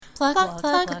Growing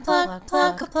out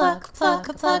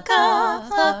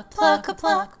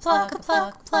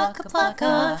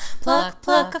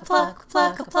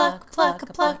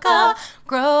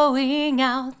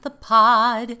the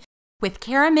pod with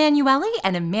Cara Manuelli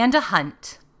and Amanda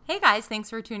Hunt. Hey guys, thanks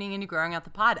for tuning in to Growing Out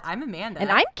the Pod. I'm Amanda. And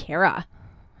I'm Cara.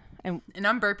 And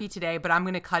I'm burpy today, but I'm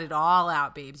going to cut it all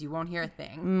out, babes. You won't hear a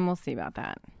thing. We'll see about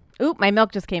that. Oop, my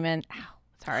milk just came in. Ow,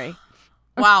 sorry.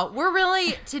 Wow, we're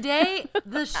really, today,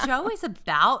 the show is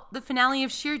about the finale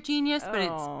of Sheer Genius, but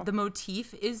it's the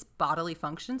motif is bodily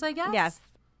functions, I guess? Yes.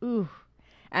 Ooh.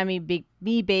 I mean,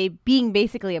 being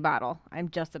basically a bottle. I'm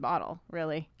just a bottle,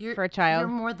 really, for a child. You're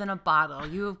more than a bottle.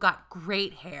 You have got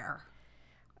great hair.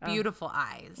 Beautiful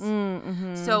eyes.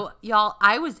 Mm-hmm. So, y'all,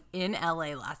 I was in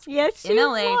LA last week. Yes, in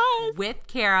LA with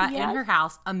Cara in her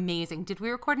house. Amazing. Did we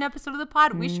record an episode of the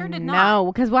pod? We sure did not.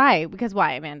 No, because why? Because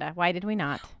why, Amanda? Why did we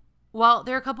not? Well,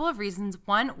 there are a couple of reasons.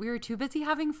 One, we were too busy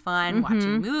having fun,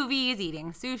 watching movies,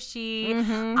 eating sushi.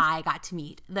 I got to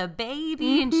meet the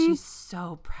baby, and she's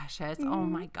so precious. Oh,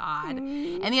 my God.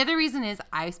 And the other reason is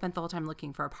I spent the whole time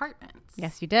looking for apartments.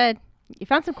 Yes, you did. You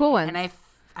found some cool ones. And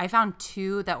I found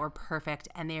two that were perfect,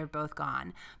 and they are both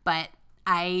gone. But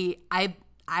I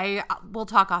will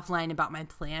talk offline about my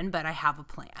plan, but I have a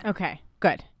plan. Okay,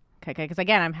 good. Okay, because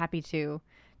again, I'm happy to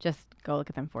just go look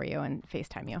at them for you and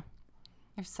FaceTime you.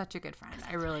 You're such a good friend.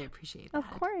 I really appreciate that. Of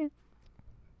course.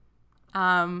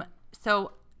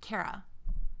 So, Cara,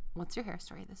 what's your hair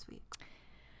story this week?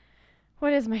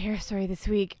 What is my hair story this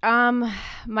week?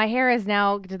 My hair is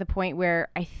now to the point where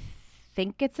I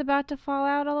think it's about to fall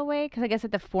out all the way, because I guess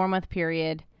at the 4-month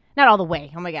period, not all the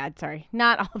way. Oh my God, sorry.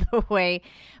 Not all the way.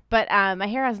 But my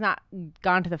hair has not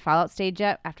gone to the fallout stage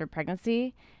yet after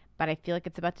pregnancy, but I feel like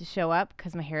it's about to show up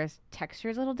because my hair's texture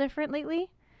is a little different lately.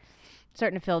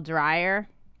 Starting to feel drier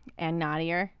and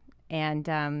knottier,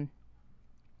 and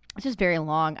it's just very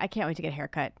long. I can't wait to get a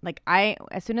haircut. Like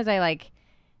as soon as I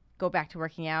go back to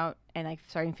working out and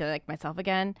starting to feel like myself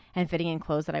again and fitting in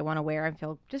clothes that I want to wear and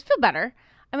feel better,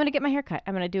 I'm gonna get my haircut.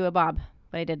 I'm gonna do a bob,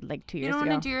 what I did 2 years ago. You don't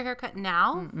want to do your haircut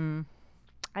now?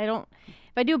 I don't.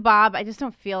 If I do a bob, I just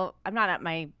don't feel. I'm not at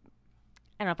my. I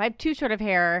don't know if I have too short of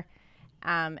hair,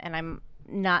 and I'm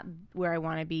not where I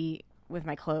want to be with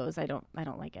my clothes. I don't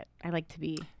like it. I like to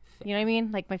be, you know what I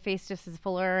mean? Like my face just is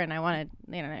fuller, and I want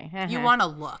to, You want a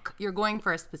look. You're going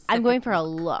for a specific. I'm going for a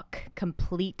look,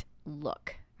 complete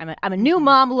look. I'm a new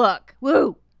mom look.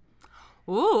 Woo.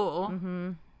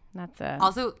 Ooh. That's a.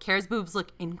 Also, Cara's boobs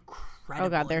look incredible. Oh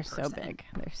God, they're so big.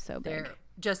 They're so big. They're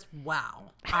just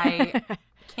wow. I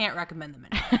can't recommend them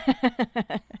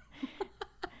enough.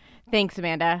 Thanks,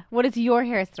 Amanda. What is your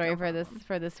hair story for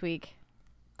this week?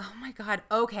 Oh my God.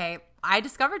 Okay. I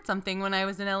discovered something when I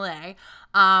was in LA.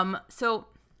 So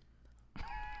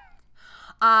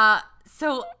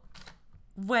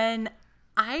when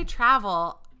I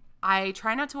travel, I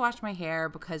try not to wash my hair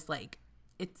because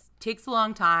it takes a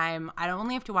long time. I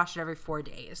only have to wash it every 4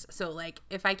 days. So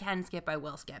if I can skip, I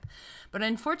will skip. But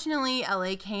unfortunately,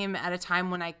 LA came at a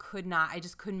time when I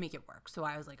just couldn't make it work. So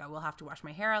I was like, I will have to wash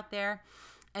my hair out there.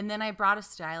 And then I brought a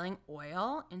styling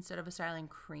oil instead of a styling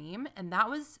cream. And that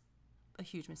was a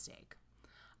huge mistake.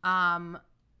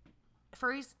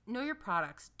 Furries, know your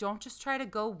products. Don't just try to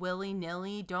go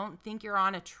willy-nilly. Don't think you're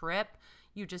on a trip.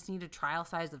 You just need a trial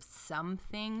size of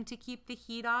something to keep the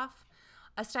heat off.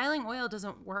 A styling oil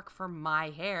doesn't work for my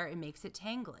hair. It makes it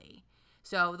tangly.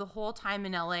 So the whole time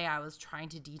in LA, I was trying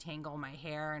to detangle my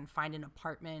hair and find an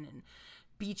apartment and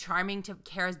be charming to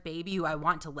Cara's baby, who I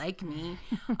want to like me.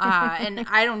 And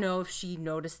I don't know if she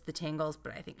noticed the tangles,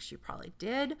 but I think she probably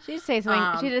did. She did say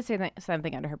something. She did say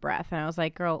something under her breath, and I was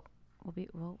like, "Girl,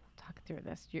 we'll talk through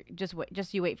this. You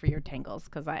wait for your tangles,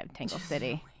 because I have Tangle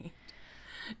City."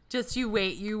 Just you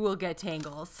wait. You will get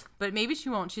tangles, but maybe she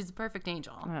won't. She's a perfect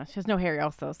angel. She has no hair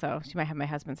also, so she might have my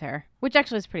husband's hair, which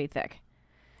actually is pretty thick.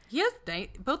 Yes,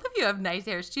 both of you have nice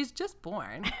hair. She's just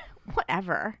born.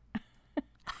 Whatever.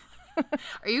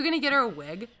 Are you going to get her a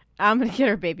wig? I'm going to get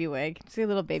her a baby wig. See a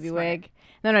little baby wig.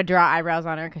 Then I draw eyebrows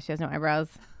on her because she has no eyebrows.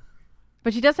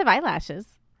 But she does have eyelashes,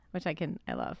 which I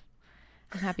love.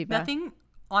 I'm happy about. Nothing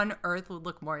on earth would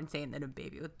look more insane than a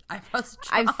baby with eyebrows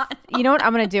drawn. You know what?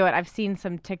 I'm going to do it. I've seen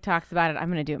some TikToks about it. I'm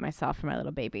going to do it myself for my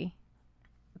little baby.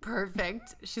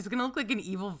 Perfect. She's going to look like an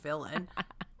evil villain.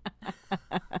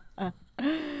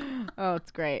 Oh,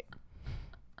 it's great.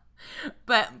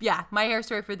 But yeah, my hair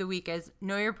story for the week is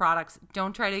know your products.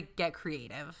 Don't try to get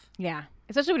creative. Yeah.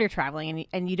 Especially when you're traveling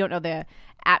and you don't know the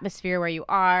atmosphere where you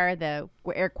are, the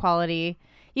air quality,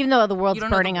 even though the world's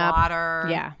burning up. Water.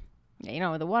 Yeah. You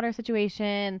know, the water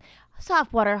situation,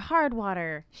 soft water, hard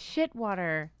water, shit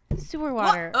water, sewer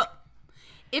water.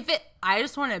 I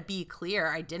just want to be clear.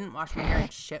 I didn't wash my hair in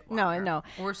shit water. No.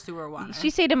 Or sewer water. She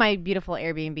stayed in my beautiful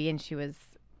Airbnb and she was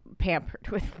pampered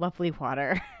with lovely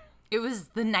water. It was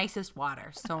the nicest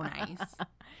water. So nice.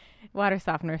 Water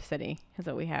softener city is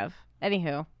what we have.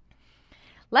 Anywho,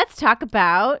 let's talk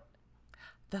about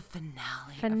the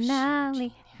finale.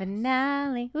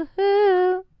 Finale.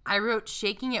 Woohoo. I wrote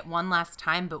shaking it one last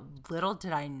time, but little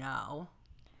did I know.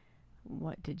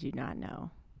 What did you not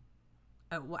know?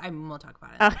 Oh, well, we'll talk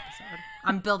about it in the episode.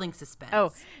 I'm building suspense.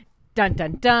 Oh, dun,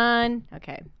 dun, dun.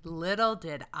 Okay. Little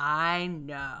did I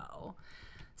know.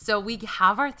 So we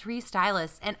have our 3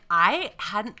 stylists, and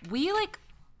we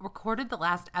recorded the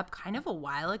last ep kind of a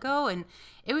while ago, and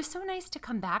it was so nice to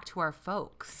come back to our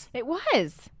folks. It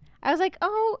was. I was like,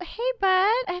 oh, hey,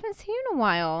 bud. I haven't seen you in a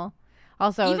while.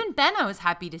 Also, even Ben I was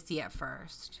happy to see at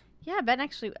first. Yeah, Ben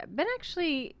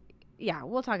actually, yeah,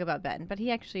 we'll talk about Ben, but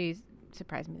he actually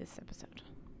surprised me this episode.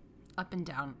 Up and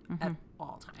down at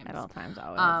all times. At all times,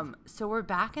 always. So we're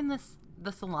back in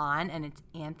the salon, and it's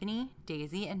Anthony,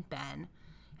 Daisy, and Ben.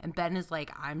 And Ben is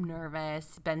like, I'm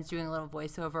nervous. Ben's doing a little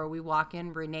voiceover. We walk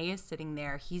in. Renee is sitting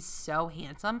there. He's so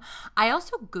handsome. I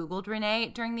also Googled Renee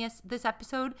during this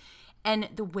episode, and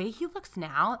the way he looks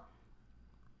now,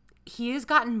 he has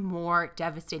gotten more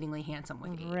devastatingly handsome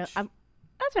with age.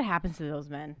 That's what happens to those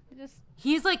men.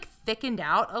 He's like thickened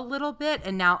out a little bit,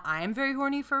 and now I'm very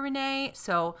horny for Renee.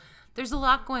 So there's a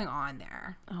lot going on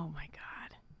there. Oh my God.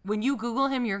 When you Google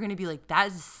him, you're going to be like, that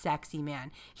is a sexy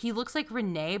man. He looks like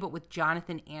Renee, but with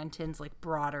Jonathan Anton's like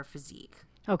broader physique.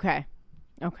 Okay.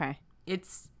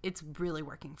 It's really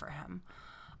working for him.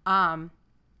 And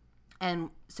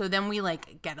so then we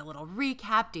like get a little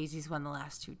recap. Daisy's won the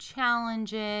last 2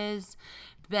 challenges.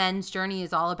 Ben's journey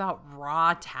is all about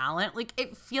raw talent. Like,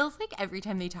 it feels like every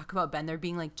time they talk about Ben, they're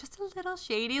being like just a little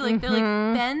shady. Like, they're like,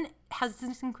 Ben has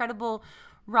this incredible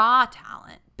raw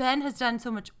talent. Ben has done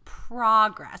so much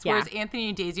progress, whereas Anthony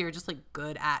and Daisy are just like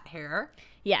good at hair.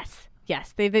 Yes.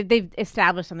 They've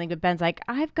established something, but Ben's like,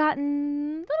 I've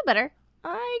gotten a little better.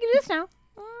 I can do this now.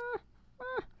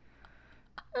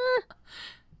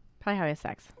 Probably how he has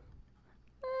sex.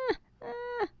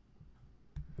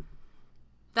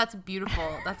 That's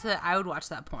beautiful. I would watch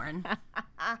that porn.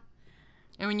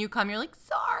 And when you come, you're like,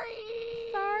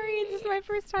 sorry, this is my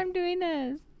first time doing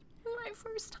this. My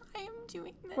first time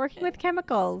doing this. Working with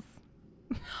chemicals.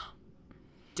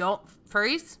 Don't,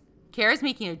 furries, Kara's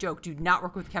making a joke. Do not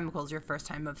work with chemicals your first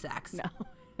time of sex.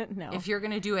 No. If you're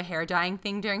going to do a hair dyeing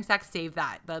thing during sex, save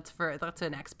that. That's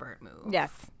an expert move.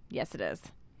 Yes, it is.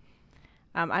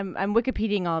 I'm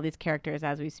Wikipediaing all these characters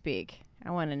as we speak. I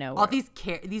want to know all these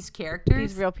characters,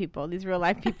 these real people, these real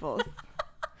life people,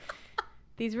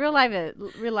 these real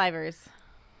livers.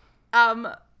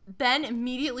 Ben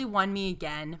immediately won me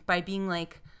again by being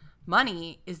like,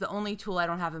 money is the only tool I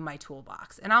don't have in my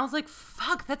toolbox. And I was like,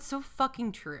 fuck, that's so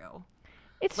fucking true.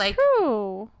 It's like,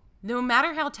 true. No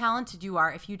matter how talented you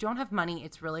are, if you don't have money,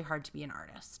 it's really hard to be an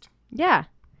artist. Yeah.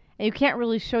 And you can't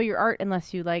really show your art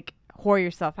unless you like whore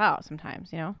yourself out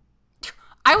sometimes, you know?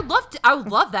 I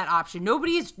would love that option.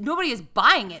 Nobody is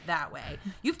buying it that way.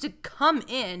 You have to come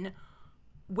in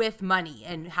with money,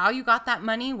 and how you got that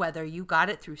money, whether you got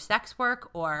it through sex work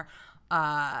or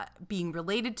being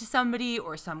related to somebody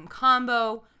or some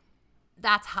combo,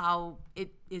 that's how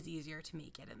it is easier to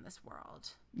make it in this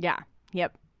world. Yeah.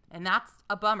 Yep. And that's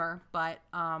a bummer, but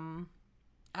I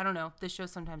don't know. This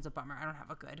show's sometimes a bummer. I don't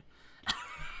have a good.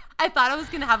 I thought I was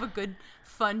gonna have a good,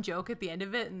 fun joke at the end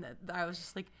of it, and I was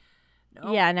just like,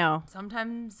 no. Yeah, no.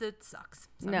 Sometimes it sucks.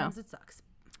 It sucks.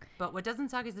 But what doesn't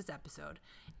suck is this episode.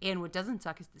 And what doesn't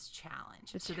suck is this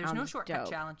challenge. So there's no shortcut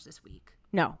challenge this week.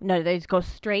 No, they just go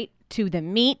straight to the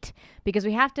meat, because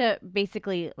we have to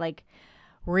basically like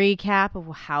recap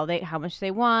of how much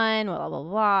they won, blah, blah,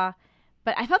 blah.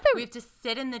 But I felt we have to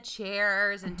sit in the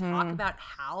chairs and talk about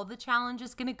how the challenge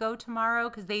is going to go tomorrow,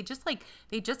 because they just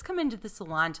come into the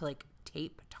salon to like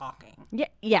tape talking. Yeah,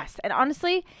 yes. And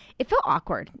honestly, it felt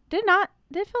awkward. Did it not?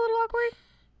 Did it feel a little awkward?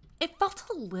 It felt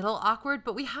a little awkward,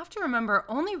 but we have to remember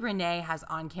only Renee has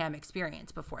on-cam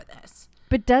experience before this.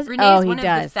 But Renee's one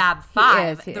of the Fab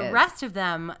Five. He is. Rest of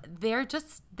them, they're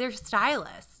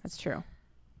stylists. That's true.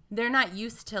 They're not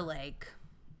used to like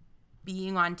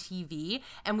being on TV,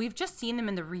 and we've just seen them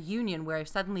in the reunion where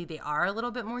suddenly they are a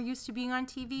little bit more used to being on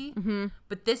TV. Mm-hmm.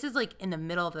 But this is like in the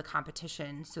middle of the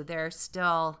competition, so they're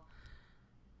stressed.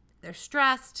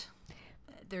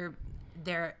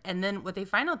 And then what they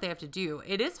find out they have to do,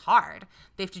 it is hard.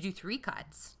 They have to do 3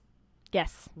 cuts.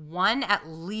 Yes. 1 at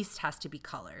least has to be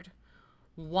colored.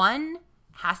 1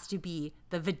 has to be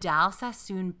the Vidal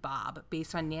Sassoon bob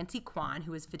based on Nancy Kwan,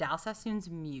 who is Vidal Sassoon's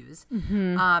muse.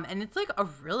 And it's like a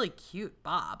really cute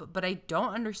bob, but I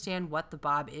don't understand what the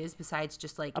bob is besides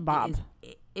just like A bob.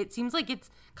 It seems like it's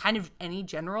kind of any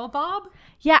general bob.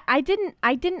 Yeah, I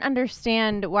didn't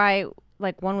understand why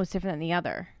like one was different than the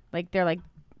other. Like they're like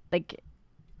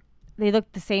they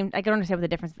look the same. I don't understand what the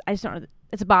difference is. I just don't know.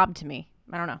 It's a bob to me.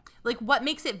 I don't know. Like what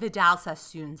makes it Vidal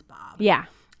Sassoon's bob? Yeah.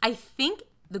 I think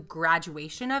the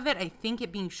graduation of it, I think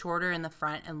it being shorter in the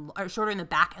front or shorter in the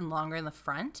back and longer in the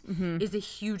front is a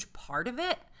huge part of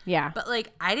it. Yeah. But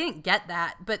like I didn't get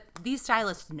that, but these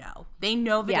stylists know. They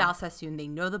know Vidal Sassoon, they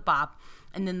know the bob.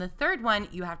 And then the third one,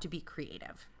 you have to be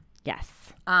creative. Yes.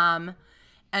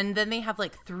 And then they have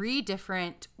like 3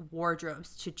 different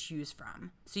wardrobes to choose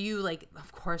from. So you like,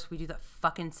 of course, we do the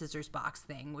fucking scissors box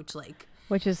thing, which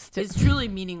is truly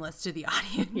meaningless to the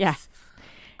audience. Yeah.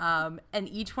 And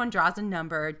each one draws a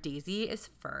number. Daisy is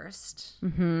first.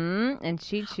 And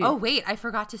she chooses. Oh, wait, I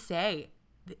forgot to say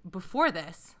before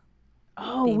this.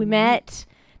 Oh, we met.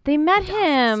 They met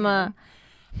him.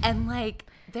 And like,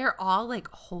 they're all like,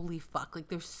 holy fuck. Like,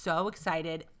 they're so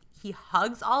excited. He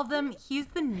hugs all of them. He's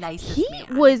the nicest man.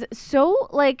 He was so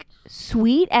like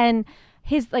sweet, and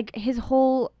his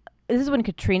whole. This is when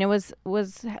Katrina was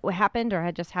what happened or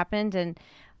had just happened, and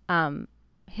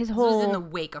his whole. This was in the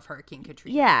wake of Hurricane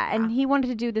Katrina. Yeah, and he wanted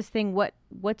to do this thing.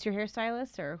 What's your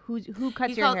hairstylist or who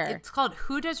cuts your hair? It's called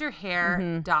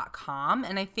whodoesyourhair.com,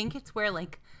 and I think it's where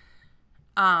like.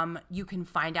 You can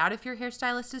find out if your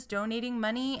hairstylist is donating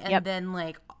money, and then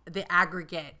like the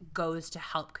aggregate goes to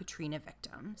help Katrina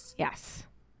victims. Yes.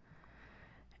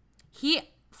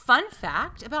 Fun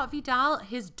fact about Vidal,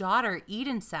 his daughter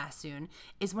Eden Sassoon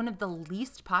is one of the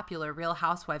least popular Real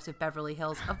Housewives of Beverly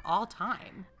Hills of all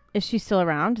time. Is she still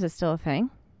around? Is it still a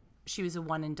thing? She was a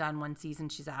one and done one season.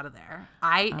 She's out of there.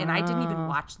 I didn't even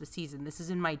watch the season. This is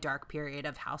in my dark period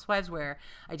of Housewives where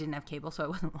I didn't have cable, so I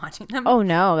wasn't watching them. Oh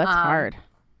no, that's hard.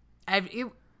 I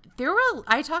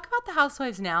talk about the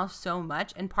Housewives now so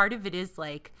much, and part of it is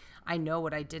like I know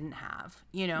what I didn't have,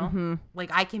 you know? Like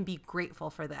I can be grateful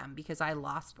for them because I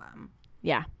lost them.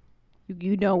 Yeah.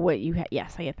 You know what you had.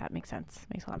 Yes, I get that. Makes sense.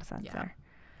 Makes a lot of sense there.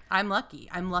 I'm lucky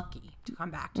to come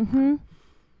back to them.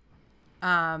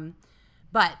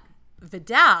 But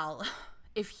Vidal,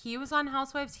 if he was on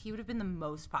Housewives, he would have been the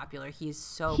most popular. He's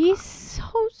so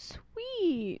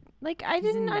sweet. Like I He's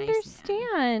a didn't nice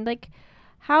understand like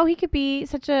how he could be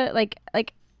such a like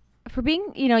for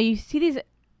being, you know, you see these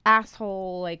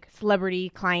asshole like celebrity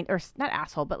client, or not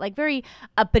asshole, but like very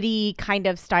uppity kind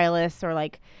of stylists, or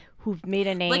like who've made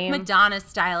a name, like Madonna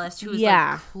stylist who's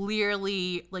like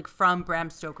clearly like from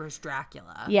Bram Stoker's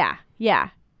Dracula. Yeah.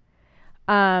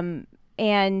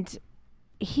 And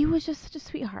he was just such a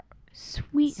sweetheart.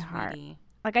 Sweetie.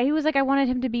 Like he was like, I wanted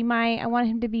him to be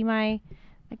my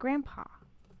grandpa.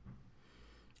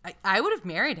 I would have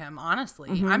married him, honestly.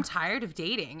 I'm tired of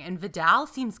dating, and Vidal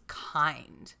seems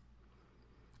kind.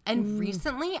 And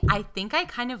recently, I think I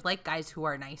kind of like guys who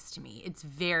are nice to me. It's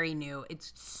very new.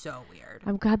 It's so weird.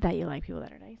 I'm glad that you like people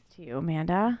that are nice to you,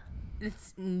 Amanda.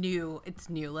 It's new.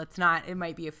 Let's not. It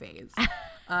might be a phase.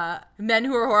 Men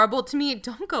who are horrible to me,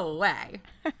 don't go away.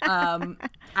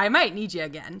 I might need you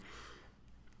again.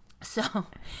 So,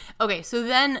 okay. So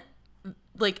then,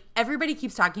 like, everybody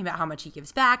keeps talking about how much he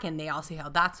gives back, and they all say how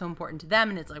that's so important to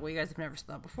them. And it's like, well, you guys have never said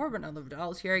that before, but now the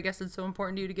Vidal's here. I guess it's so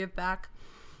important to you to give back.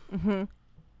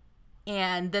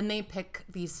 And then they pick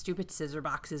these stupid scissor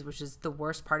boxes, which is the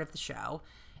worst part of the show.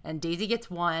 And Daisy gets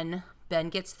 1, Ben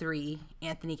gets 3,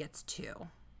 Anthony gets 2.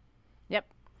 Yep.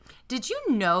 Did you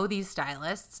know these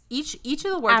stylists? Each of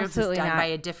the wardrobes Absolutely is done not. by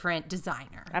a different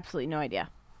designer. Absolutely no idea.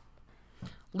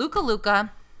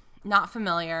 Luca, not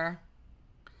familiar.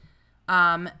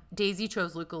 Daisy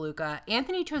chose Luca.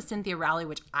 Anthony chose Cynthia Rowley,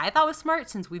 which I thought was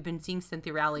smart since we've been seeing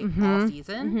Cynthia Rowley all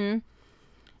season.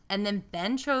 And then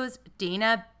Ben chose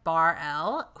Dana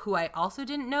Bar-El, who I also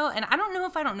didn't know. And I don't know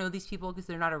if I don't know these people because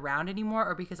they're not around anymore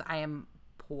or because I am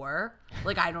poor.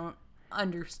 Like, I don't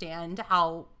understand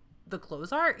how the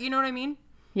clothes are. You know what I mean?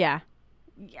 Yeah.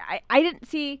 I didn't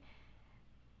see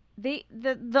the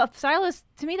stylist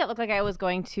to me that looked like I was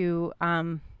going to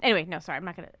anyway, no, sorry, I'm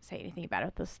not going to say anything about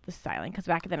it, this styling, because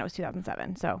back then it was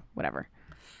 2007, so whatever.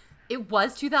 It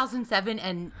was 2007,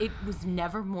 and it was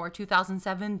never more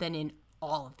 2007 than in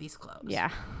all of these clothes.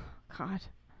 Yeah. God.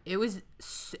 It was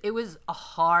a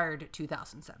hard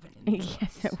 2007.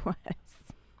 Yes, it was.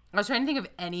 I was trying to think of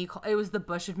it was the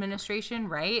Bush administration,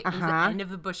 right? It was the end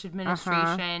of the Bush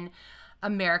administration.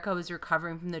 America was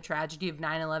recovering from the tragedy of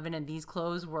 9/11, and these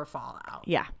clothes were fallout.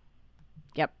 Yeah.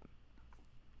 Yep.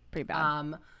 Pretty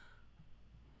bad.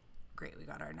 great. We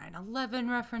got our 9/11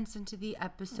 reference into the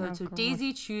episode. So God.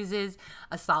 Daisy chooses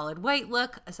a solid white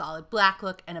look, a solid black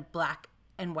look, and a black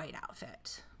and white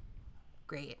outfit.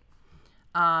 Great.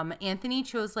 Anthony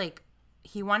chose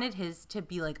he wanted his to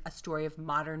be like a story of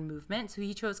modern movement. So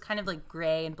he chose kind of like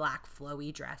gray and black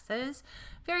flowy dresses.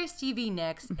 Very Stevie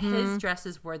Nicks. His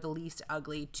dresses were the least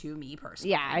ugly to me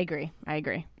personally. Yeah, I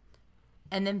agree.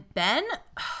 And then Ben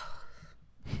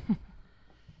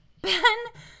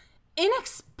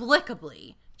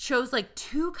inexplicably chose like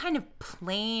two kind of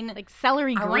plain, Like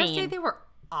celery green. I want to say they were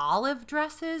olive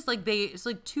dresses. It's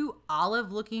like two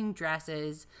olive looking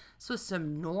dresses. So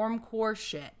some normcore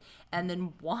shit. And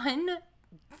then one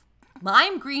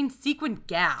lime green sequin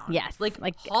gown. Yes, Like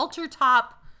like- halter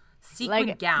top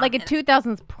sequin gown. Like a And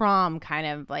 2000s prom kind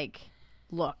of like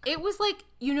look. it was like,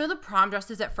 the prom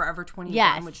dresses at Forever 21,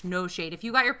 Yes. which no shade. If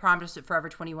you got your prom dress at Forever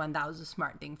 21, that was a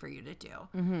smart thing for you to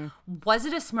do. Was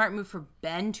it a smart move for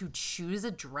Ben to choose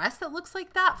a dress that looks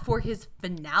like that for his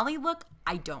finale look?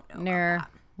 I don't know. No. About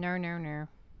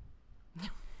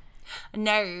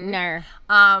No. that.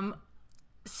 No.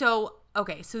 So,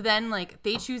 okay. So then like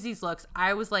they choose these looks.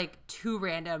 I was like too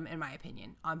random in my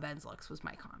opinion on Ben's looks was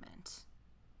my comment.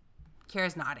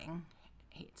 Kara's nodding.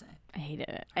 Hates it. I hated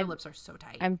it. Her lips are so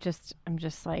tight. I'm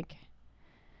just like,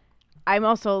 I'm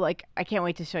also like, I can't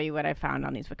wait to show you what I found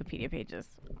on these Wikipedia pages.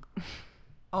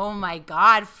 Oh my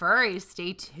God, furries,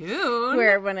 stay tuned.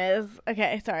 Where everyone is.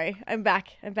 Okay, sorry. I'm back.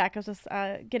 I was just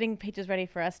getting pages ready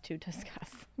for us to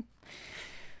discuss.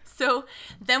 So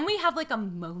then we have like a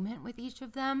moment with each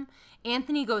of them.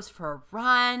 Anthony goes for a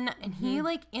run and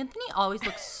Anthony always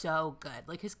looks so good.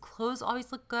 Like his clothes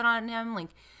always look good on him. Like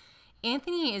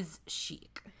Anthony is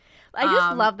chic. I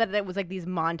just love that it was like these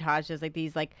montages, like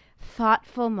these like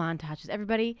thoughtful montages.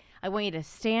 Everybody, I want you to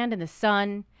stand in the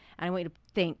sun and I want you to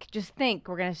think. Just think.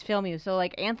 We're going to film you. So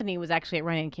like Anthony was actually at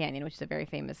Runyon Canyon, which is a very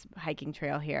famous hiking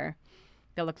trail here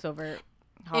that looks over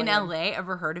In Hollywood. LA,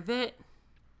 ever heard of it?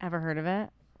 Ever heard of it?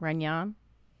 Runyon?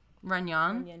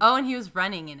 Runyon? Oh, and he was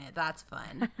running in it. That's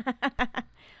fun.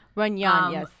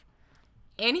 Runyon, yes.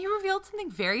 And he revealed something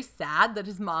very sad that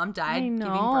his mom died I giving birth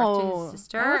to know. his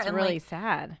sister. That was and really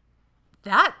sad.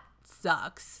 that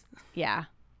sucks. Yeah.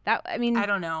 I mean, I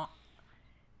don't know.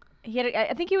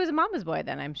 I think he was a mama's boy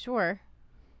then, I'm sure.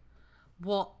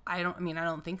 Well, I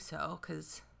don't think so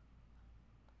because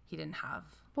he didn't have.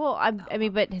 Well, I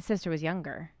mean, but his sister was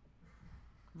younger.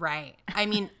 Right. I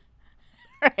mean,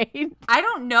 Right? I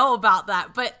don't know about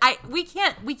that, but we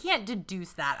can't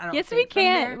deduce that. I don't Yes, think we from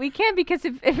can. there. We can because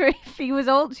if he was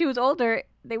old, she was older,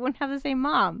 they wouldn't have the same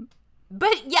mom.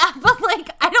 But yeah, but like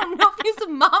I don't know if he's a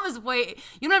mama's boy.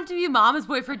 You don't have to be a mama's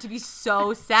boy for it to be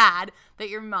so sad that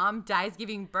your mom dies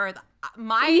giving birth.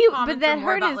 My comments are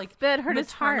more about maternal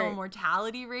heart.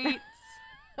 mortality rates.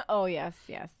 Oh yes.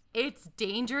 It's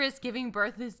dangerous. Giving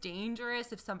birth is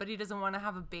dangerous. If somebody doesn't want to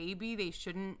have a baby, they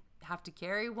shouldn't have to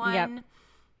carry one. Yep.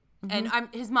 And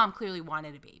his mom clearly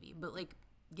wanted a baby, but like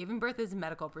giving birth is a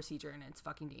medical procedure and it's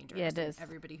fucking dangerous. Yeah, it and is.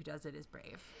 Everybody who does it is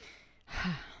brave.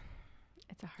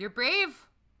 It's hard. You're brave.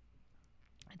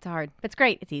 It's hard, but it's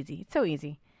great. It's easy. It's so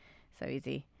easy.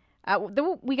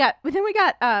 Then we got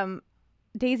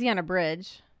Daisy on a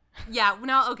bridge. Yeah.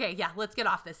 No. Okay. Yeah. Let's get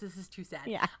off this. This is too sad.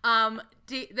 Yeah.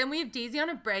 Then we have Daisy on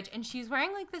a bridge, and she's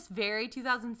wearing like this very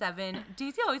 2007.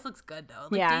 Daisy always looks good though.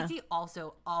 Like Yeah. Daisy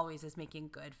also always is making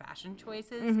good fashion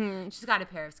choices. She's got a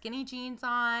pair of skinny jeans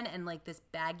on and like this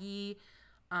baggy,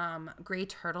 gray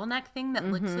turtleneck thing that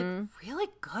looks like really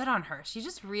good on her. She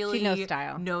just really She knows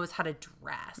style. knows how to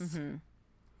dress.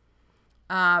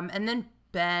 And then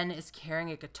Ben is carrying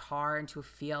a guitar into a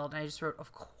field, and I just wrote,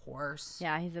 of course.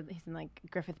 Yeah, he's in like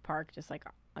Griffith Park, just like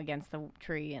against the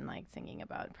tree and like singing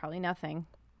about probably nothing.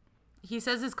 He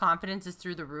says his confidence is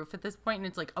through the roof at this point, and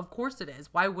it's like, of course it is.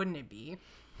 Why wouldn't it be?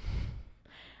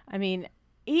 I mean,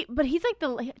 but he's like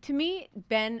to me,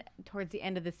 Ben towards the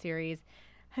end of the series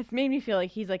has made me feel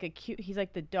like he's like he's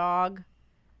like the dog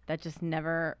that just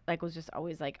never like was just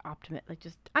always like optimist, like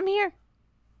just I'm here,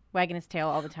 wagging his tail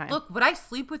all the time. Look, would I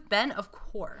sleep with Ben? Of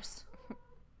course.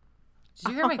 Did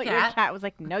you hear my Your cat? cat was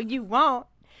like, no, you won't.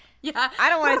 Yeah. I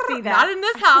don't want to see that. Not in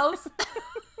this house.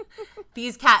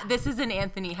 This is an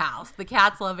Anthony house. The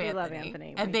cats love We Anthony. love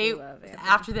Anthony. And We they, do love Anthony.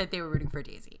 after that, they were rooting for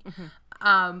Daisy.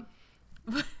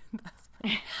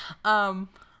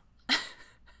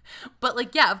 But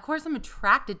like, yeah, of course I'm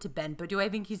attracted to Ben, but do I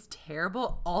think he's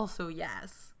terrible? Also,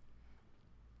 yes.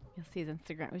 You'll see his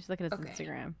Instagram. We should look at his Okay.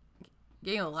 Instagram.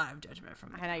 Getting a lot of judgment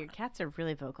from I know your cats are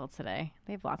really vocal today.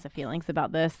 They have lots of feelings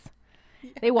about this.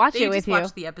 They watch it with just you.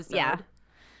 watched the episode. Yeah.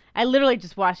 I literally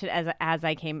just watched it as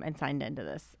I came and signed into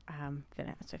this. So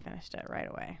I finished it right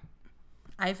away.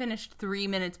 I finished 3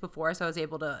 minutes before, so I was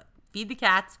able to feed the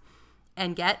cats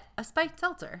and get a spiked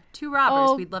seltzer. 2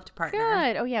 robbers. We'd love to partner.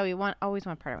 Good. Oh yeah, always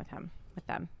want to partner with them.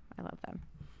 I love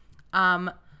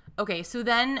them. Okay, so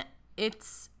then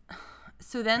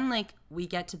like we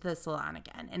get to the salon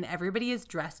again and everybody is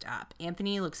dressed up.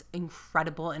 Anthony looks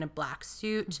incredible in a black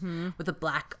suit with a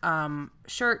black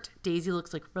shirt. Daisy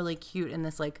looks like really cute in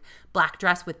this like black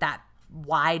dress with that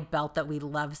wide belt that we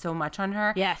love so much on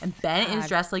her. Yes. And Ben is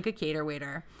dressed like a cater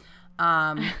waiter.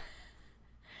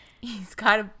 He's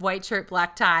got a white shirt,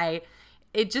 black tie.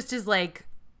 It just is like,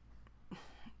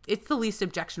 it's the least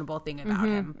objectionable thing about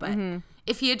him. But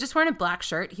if he had just worn a black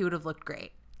shirt, he would have looked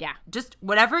great. Yeah. Just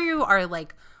whatever you are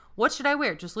like, what should I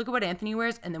wear? Just look at what Anthony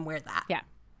wears and then wear that. Yeah.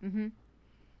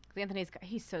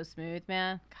 He's so smooth,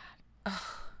 man. God.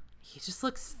 He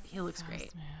looks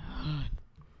great.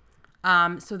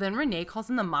 So then Renee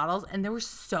calls in the models and there were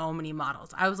so many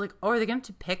models. I was like, oh, are they going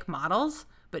to pick models?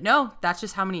 But no, that's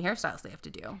just how many hairstyles they have to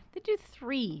do. They do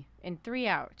 3 in 3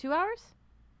 hours. 2 hours?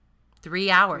 3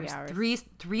 hours.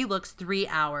 3 looks, 3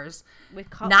 hours. With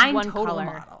 9 one total color.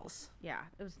 models. Yeah,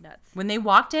 it was nuts. When they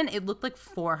walked in, it looked like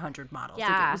 400 models. Like,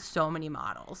 Yeah. it was so many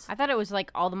models. I thought it was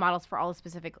like all the models for all the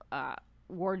specific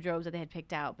wardrobes that they had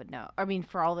picked out, but no. I mean,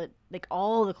 for all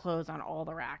the clothes on all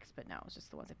the racks, but no, it was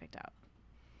just the ones they picked out.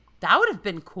 That would have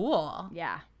been cool.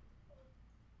 Yeah.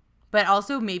 But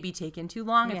also maybe taken too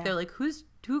long if they're like, who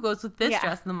goes with this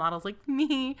dress? And the model's like,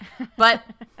 me. But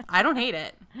I don't hate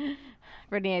it.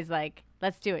 Renee's like,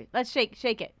 let's do it. Let's shake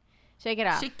it. Shake it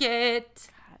up. Shake it.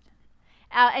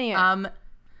 Anyway.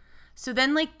 So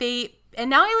then like and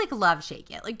now I like love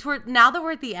Shake It. Like now that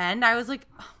we're at the end, I was like,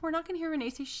 oh, we're not going to hear Renee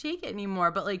say Shake It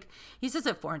anymore. But like he says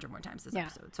it 400 more times this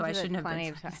episode. So I shouldn't have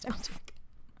been sarcastic.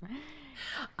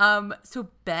 So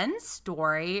Ben's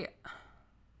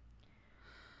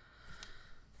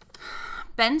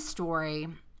story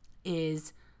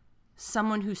is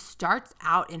someone who starts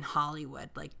out in Hollywood,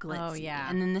 like glitzy. Oh, yeah.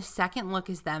 And then the second look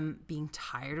is them being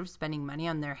tired of spending money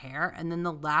on their hair. And then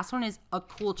the last one is a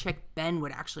cool chick Ben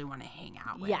would actually want to hang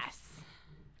out with. Yes.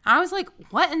 I was like,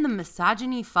 what in the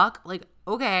misogyny fuck? Like,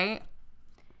 okay.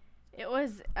 It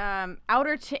was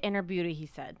outer to inner beauty, he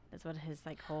said. That's what his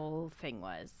like whole thing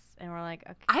was. And we're like,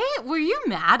 okay. Were you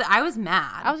mad? I was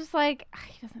mad. I was just like,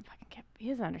 he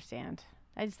doesn't understand.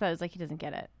 I just thought it was like, he doesn't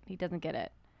get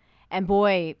it. And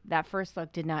boy, that first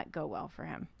look did not go well for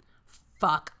him.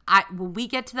 Fuck. When we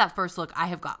get to that first look, I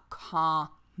have got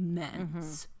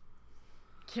comments.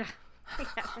 Yeah.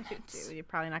 You're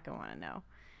probably not going to want to know.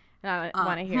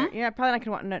 Want to hear. You're probably not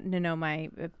going to want to know my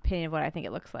opinion of what I think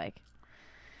it looks like.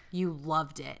 You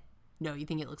loved it. No, you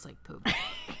think it looks like poop.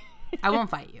 I won't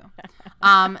fight you.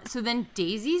 So then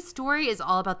Daisy's story is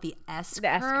all about the S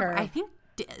curve. I think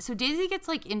so. Daisy gets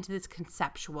like into this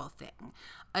conceptual thing.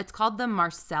 It's called the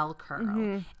Marcel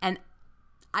curl, and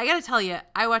I gotta tell you,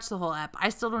 I watched the whole ep. I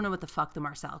still don't know what the fuck the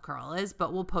Marcel curl is,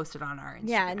 but we'll post it on our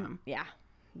Instagram. Yeah.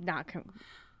 But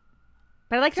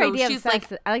I like her idea of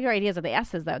sex. I like her ideas of the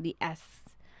S's though. The S,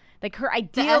 like her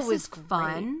idea was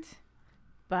fun,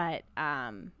 but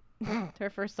her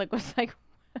first look was like,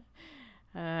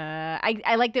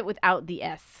 I liked it without the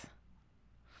S.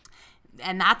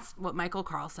 And that's what Michael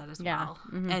Carl said as well.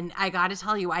 And I got to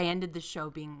tell you, I ended the show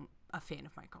being a fan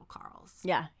of Michael Carl's.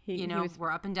 Yeah.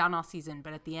 We're up and down all season,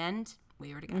 but at the end,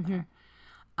 we were together.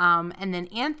 And then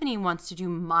Anthony wants to do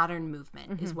modern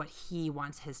movement is what he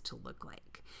wants his to look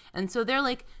like. And so they're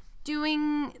like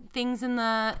doing things in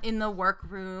the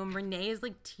workroom. Renee is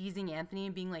like teasing Anthony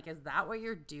and being like, is that what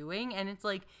you're doing? And it's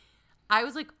like, I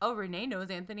was like, oh, Renee knows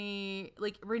Anthony.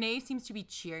 Like, Renee seems to be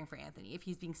cheering for Anthony if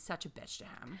he's being such a bitch to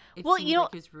him. It seems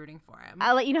like he's rooting for him.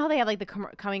 I'll let you know how they have like the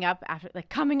coming up after the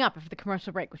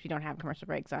commercial break, which we don't have commercial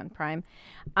breaks on Prime.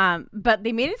 But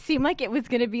they made it seem like it was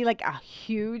going to be like a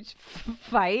huge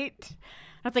fight.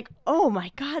 I was like, oh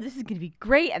my God, this is going to be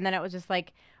great. And then it was just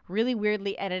like really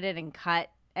weirdly edited and cut.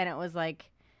 And it was like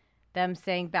them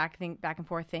saying back and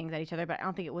forth things at each other, but I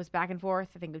don't think it was back and forth.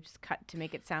 I think it was just cut to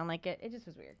make it sound like it. It just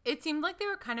was weird. It seemed like they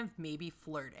were kind of maybe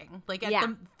flirting. Like at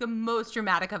the most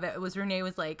dramatic of it was Renee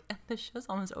was like, the show's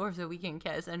almost over so we can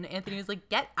kiss. And Anthony was like,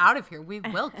 get out of here. We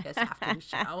will kiss after the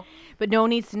show. But no one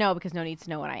needs to know because no one needs to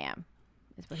know what I am.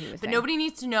 Is what he was saying. Nobody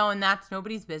needs to know, and that's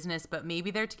nobody's business. But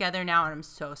maybe they're together now, and I'm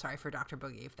so sorry for Dr.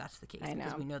 Boogie if that's the case.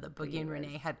 Because we know that Boogie and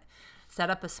Renee had set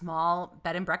up a small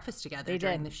bed and breakfast together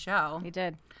during the show. They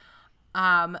did.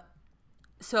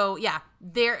 So yeah,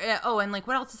 there. And like,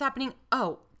 what else is happening?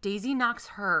 Oh, Daisy knocks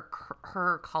her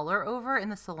color over in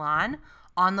the salon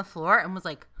on the floor and was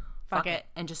like, "Fuck it,"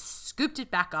 and just scooped it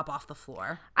back up off the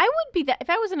floor. I would be that if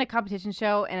I was in a competition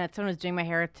show and someone was doing my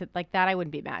hair like that. I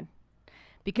wouldn't be mad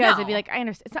Because it'd be No. like, I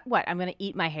understand. It's not what I'm gonna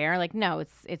eat my hair. Like, no,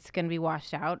 it's gonna be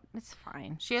washed out. It's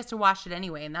fine. She has to wash it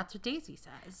anyway, and that's what Daisy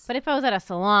says. But if I was at a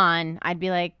salon, I'd be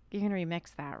like, you're gonna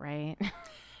remix that, right?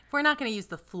 We're not going to use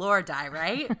the floor dye,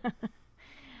 right?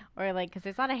 Or like, because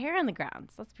there's a lot of hair on the ground.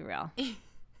 So let's be real.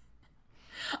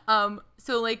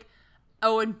 So like,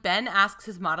 oh, and Ben asks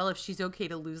his model if she's okay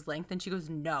to lose length, and she goes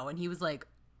no, and he was like,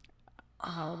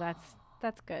 Oh,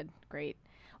 that's good. Great.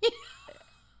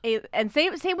 And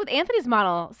same with Anthony's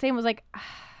model. Same was like,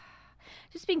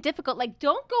 just being difficult. Like,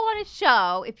 don't go on a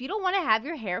show if you don't want to have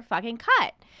your hair fucking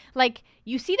cut. Like,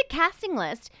 you see the casting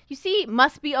list, you see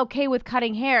must be okay with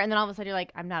cutting hair, and then all of a sudden you're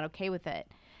like, I'm not okay with it.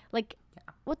 Like,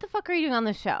 what the fuck are you doing on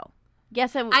the show?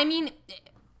 Yes, I mean,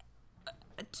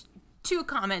 two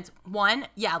comments. One,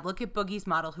 yeah, look at Boogie's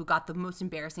model who got the most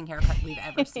embarrassing haircut we've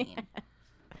ever seen.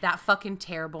 That fucking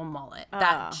terrible mullet.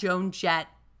 That Joan Jett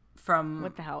from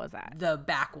what the hell was that? the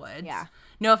backwoods. Yeah.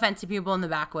 No offense to people in the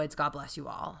backwoods. God bless you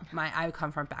all. I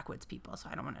come from backwoods people, so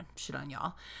I don't want to shit on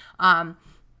y'all.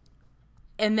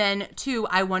 And then two,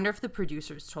 I wonder if the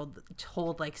producers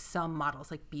told like some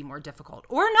models like be more difficult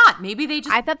or not. Maybe they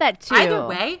just. I thought that too. Either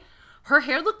way, her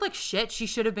hair looked like shit. She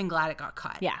should have been glad it got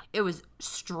cut. Yeah. It was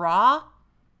straw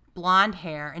blonde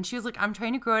hair, and she was like, "I'm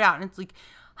trying to grow it out," and it's like,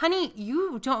 honey,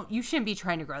 you shouldn't be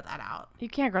trying to grow that out. You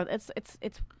can't grow. It's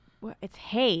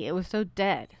hay. It was so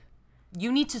dead.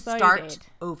 You need to So you start did.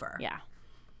 over. Yeah.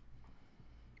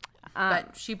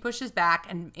 But she pushes back,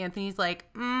 and Anthony's like,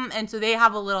 and so they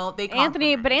have a little. They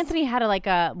Anthony compromise. had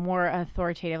a more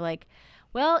authoritative, like,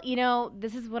 well,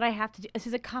 this is what I have to do. This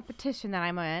is a competition that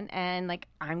I'm in, and like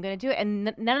I'm gonna do it.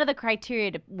 And none of the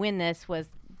criteria to win this was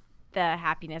the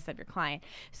happiness of your client.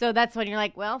 So that's when you're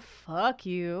like, well, fuck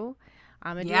you.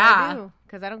 I'm gonna do what I do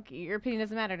because your opinion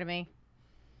doesn't matter to me.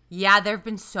 Yeah, there have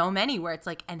been so many where it's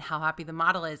like, and how happy the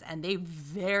model is, and they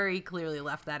very clearly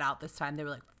left that out this time. They were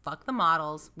like, fuck the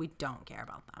models, we don't care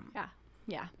about them.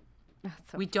 Yeah.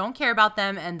 So, We don't care about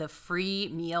them and the free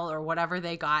meal or whatever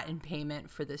they got in payment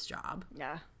for this job.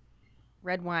 yeah.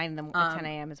 Red wine at 10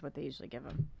 a.m. is what they usually give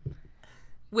them.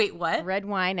 Wait, what? Red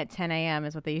wine at 10 a.m.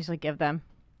 is what they usually give them.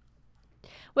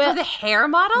 For the hair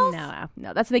models?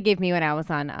 No, that's what they gave me when I was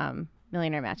on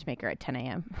Millionaire Matchmaker at 10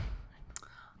 a.m.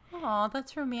 Oh,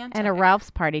 that's romantic. And a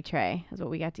Ralph's party tray is what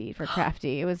we got to eat for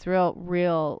Crafty. It was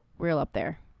real up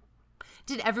there.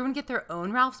 Did everyone get their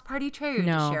own Ralph's party tray, or you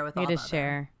just share with all you of just them?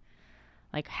 share,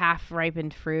 like half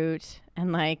ripened fruit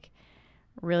and like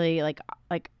really like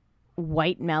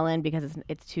white melon because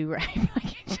it's too ripe.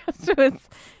 Like it just was,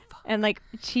 and like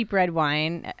cheap red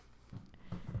wine.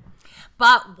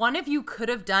 But one of you could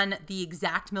have done the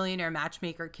exact Millionaire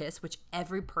Matchmaker kiss, which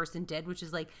every person did, which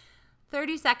is like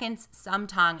 30 seconds, some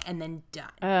tongue, and then done.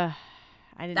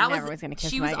 I never was gonna kiss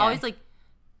She my was guy. always like,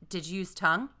 "Did you use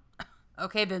tongue?"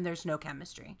 Okay, then there's no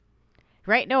chemistry.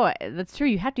 Right? No, that's true.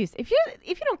 You have to use if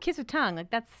you don't kiss with tongue, like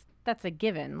that's a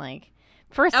given. Like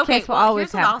first Okay, kiss will well,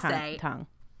 always here's what have I'll say. tongue.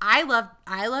 I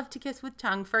love to kiss with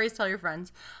tongue. Furries, tell your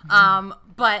friends.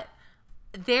 But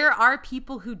there are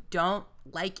people who don't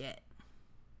like it.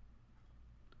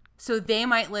 So they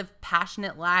might live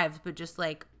passionate lives, but just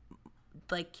like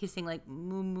kissing like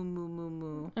moo moo moo moo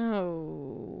moo.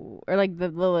 Oh, or like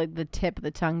the tip of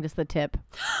the tongue, just the tip.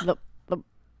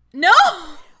 No.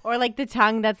 Or like the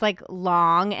tongue that's like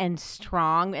long and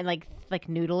strong and like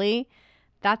noodly.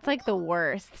 That's like the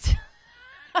worst.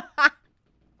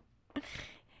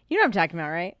 You know what I'm talking about,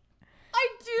 right? I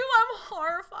do. I'm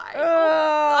horrified. Oh,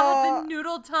 God, the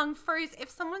noodle tongue furries. If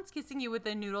someone's kissing you with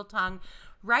a noodle tongue,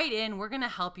 write in. We're gonna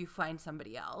help you find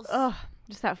somebody else. Ugh,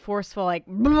 just that forceful, like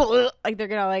they're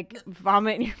gonna like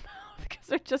vomit in your mouth because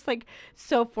they're just like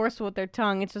so forceful with their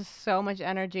tongue. It's just so much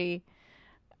energy.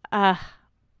 It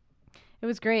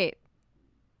was great.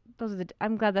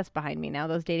 I'm glad that's behind me now.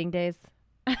 Those dating days.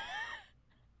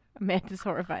 Amanda's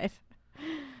horrified.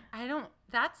 I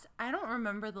don't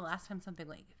remember the last time something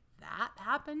like that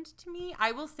happened to me.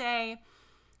 I will say,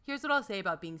 here's what I'll say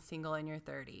about being single in your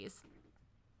 30s.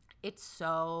 It's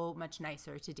so much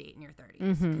nicer to date in your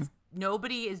 30s. Because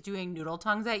nobody is doing noodle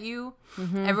tongues at you.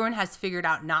 Everyone has figured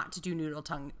out not to do noodle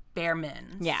tongue, bare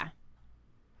mins. Yeah.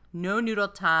 No noodle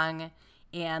tongue.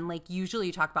 And like usually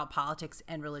you talk about politics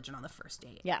and religion on the first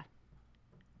date. Yeah.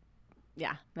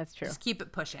 Yeah, that's true. Just keep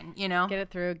it pushing, you know? Get it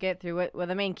through. What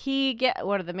the main key?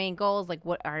 What are the main goals? Like,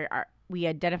 what are we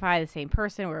identify the same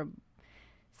person? We're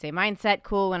same mindset.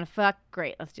 Cool. Want to fuck?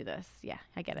 Great. Let's do this. Yeah,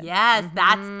 I get it. Yes,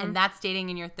 that's dating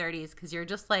in your 30s because you're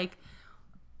just like,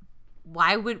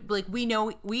 why would like we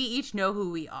each know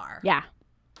who we are. Yeah,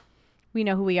 we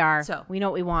know who we are. So we know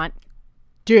what we want.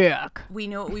 Dick. We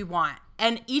know what we want,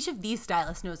 And each of these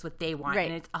stylists knows what they want, Right.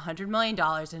 and it's $100 million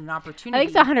and an opportunity. I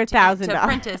think it's $100,000. to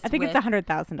apprentice I think it's with-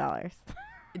 $100,000.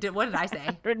 What did I say?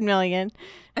 100 million.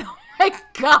 Oh my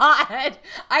God.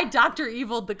 I Dr.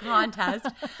 Evil'd the contest.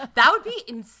 That would be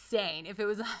insane if it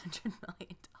was $100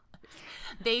 million.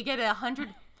 They get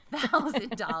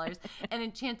 $100,000 and a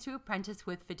chance to apprentice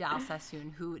with Vidal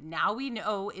Sassoon, who now we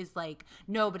know is like,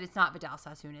 no, but it's not Vidal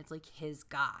Sassoon. It's like his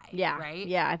guy. Yeah. Right?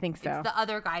 Yeah, I think so. It's the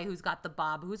other guy who's got the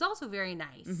bob, who's also very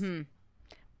nice. Mm-hmm.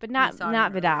 But not saw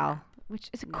him Vidal, earlier. which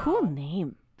is a cool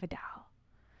name, Vidal.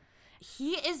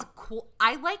 He is cool.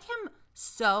 I like him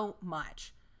so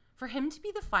much. For him to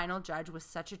be the final judge was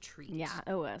such a treat. Yeah,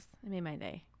 it was. It made my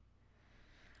day.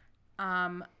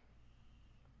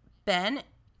 Ben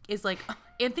is like,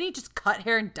 Anthony just cut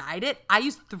hair and dyed it. I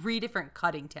used 3 different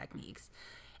cutting techniques.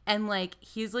 And like,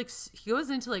 he's like, he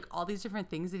goes into like all these different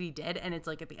things that he did. And it's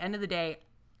like, at the end of the day,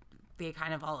 they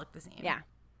kind of all look the same. Yeah.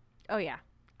 Oh, yeah.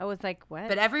 I was like, what?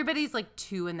 But everybody's like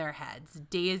 2 in their heads.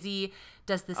 Daisy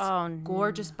does this no.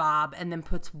 gorgeous bob and then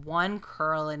puts 1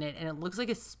 curl in it. And it looks like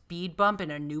a speed bump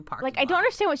in a new parking like, I don't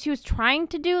understand what she was trying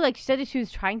to do. Like, she said that she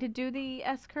was trying to do the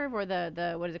S curve or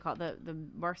the what is it called? The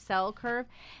Marcel curve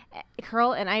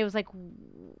curl. And I was like,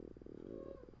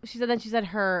 she said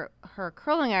her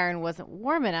curling iron wasn't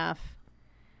warm enough.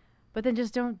 But then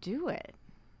just don't do it.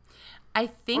 I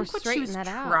think what she was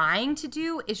trying to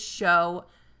do is show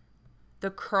the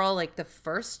curl, like the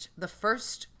first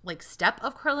like step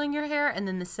of curling your hair, and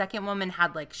then the second woman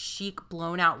had like chic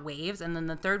blown out waves, and then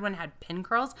the third one had pin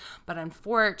curls. But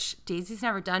unfortunately, Daisy's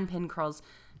never done pin curls.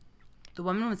 The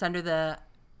woman was under the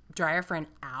dryer for an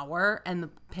hour, and the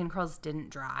pin curls didn't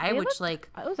dry, It was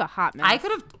a hot mess. I could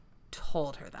have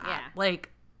told her that. Yeah. Like,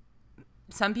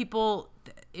 some people,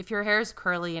 if your hair is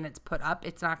curly and it's put up,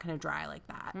 it's not going to dry like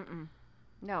that.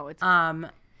 No, it's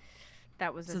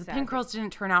that was So the pin curls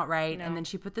didn't turn out right, and then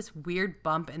she put this weird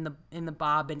bump in the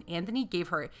bob, and Anthony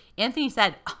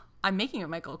said, "Oh, I'm making a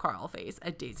Michael Carl face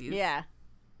at Daisy's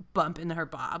bump in her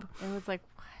bob." It was like,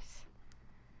 what?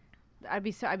 I'd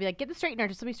be like, get the straightener,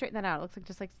 just let me straighten that out. It looks like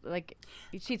just like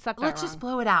she sucked that Let's just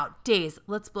blow it out.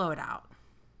 Let's blow it out.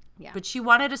 Yeah. But she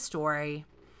wanted a story,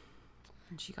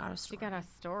 and she got a story. She got a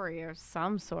story of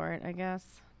some sort, I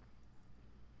guess.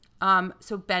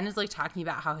 So Ben is like talking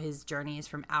about how his journey is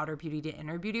from outer beauty to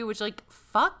inner beauty, which like,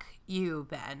 fuck you,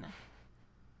 Ben.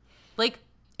 Like,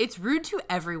 it's rude to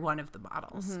every one of the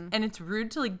models, and it's rude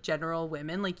to like general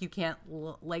women. Like, you can't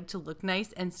like to look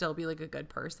nice and still be like a good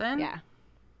person. Yeah.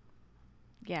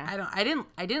 Yeah. I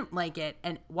didn't like it.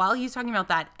 And while he's talking about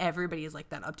that, everybody is like,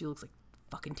 that updo looks like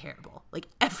fucking terrible. Like,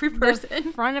 every person.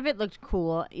 The front of it looked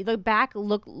cool. The back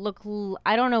look.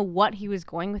 I don't know what he was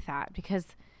going with that, because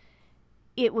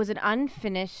it was an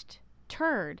unfinished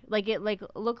turd. Like, it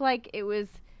looked like it was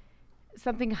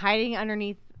something hiding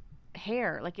underneath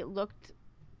hair. Like, it looked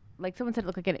like someone said it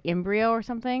looked like an embryo or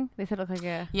something. They said it looked like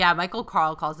a... Yeah, Michael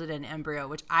Carl calls it an embryo,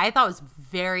 which I thought was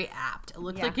very apt. It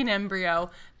looked like an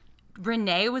embryo.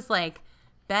 Renee was like,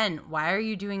 Ben, why are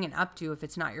you doing an updo if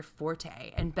it's not your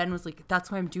forte? And Ben was like,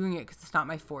 that's why I'm doing it, because it's not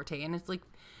my forte. And it's like,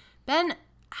 Ben,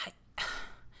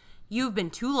 you've been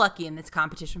too lucky in this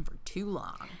competition for too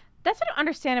long. That's what I don't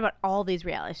understand about all these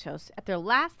reality shows. At their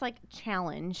last, like,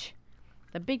 challenge,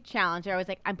 the big challenge, they're always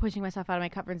like, I'm pushing myself out of my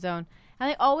comfort zone.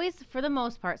 And they always, for the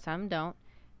most part, some don't,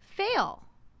 fail.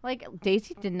 Like,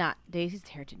 Daisy's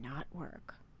hair did not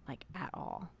work, like, at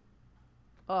all.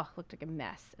 Oh, looked like a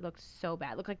mess. It looked so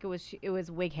bad. It looked like it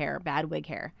was wig hair, bad wig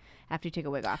hair, after you take a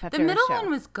wig off. The middle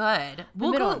one was good.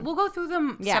 We'll go through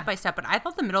them step by step, but I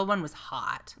thought the middle one was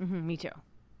hot. Mm-hmm, me too.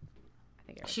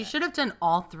 She should have done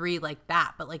all 3 like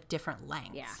that, but like different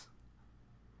lengths.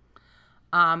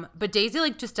 Yeah. But Daisy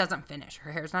like just doesn't finish.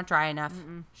 Her hair's not dry enough.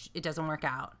 It doesn't work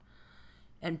out.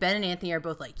 And Ben and Anthony are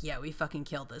both like, yeah, we fucking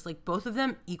killed this. Like, both of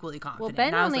them equally confident. Well,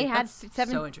 Ben and only had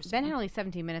so interesting. Ben had only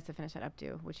 17 minutes to finish that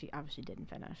updo, which he obviously didn't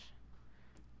finish.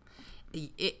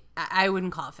 I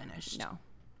wouldn't call it finished. No.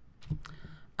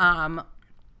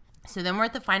 So then we're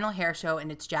at the final hair show,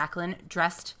 and it's Jacqueline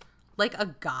dressed like a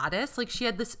goddess. Like, she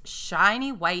had this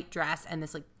shiny white dress and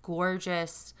this like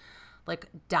gorgeous like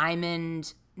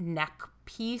diamond neck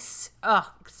piece. Ugh,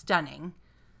 stunning.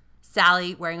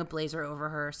 Sally wearing a blazer over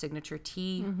her signature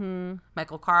tee.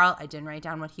 Michael Carl, I didn't write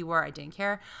down what he wore. I didn't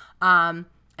care. And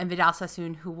Vidal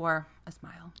Sassoon, who wore a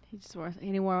smile.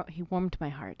 He warmed my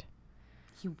heart.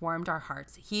 He warmed our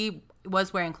hearts. He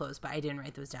was wearing clothes, but I didn't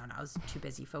write those down. I was too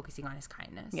busy focusing on his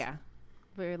kindness. Yeah.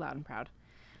 Very loud and proud.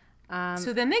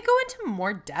 So then they go into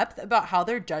more depth about how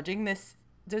they're judging this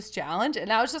challenge.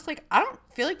 And I was just like, I don't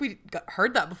feel like we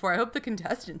heard that before. I hope the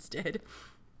contestants did.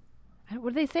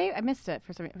 What did they say? I missed it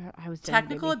for some reason. I was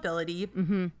Technical ability,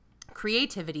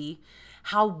 creativity,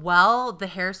 how well the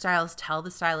hairstylists tell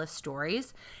the stylist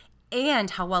stories, and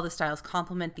how well the stylists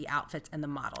complement the outfits and the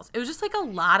models. It was just like a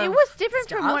lot of It was different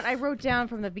stuff. from what I wrote down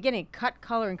from the beginning. Cut,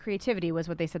 color, and creativity was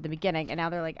what they said at the beginning, and now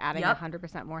they're like adding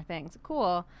 100% more things.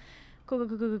 Cool.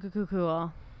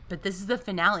 Cool. But this is the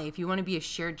finale. If you want to be a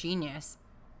sheer genius,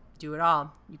 do it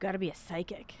all. You got to be a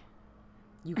psychic.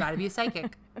 You got to be a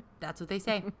psychic. That's what they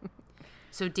say.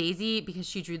 So Daisy, because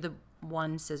she drew the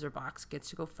one scissor box, gets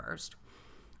to go first.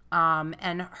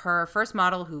 And her first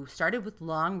model, who started with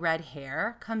long red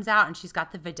hair, comes out, and she's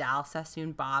got the Vidal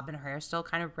Sassoon bob, and her hair is still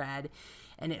kind of red,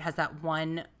 and it has that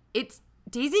one.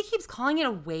 Daisy keeps calling it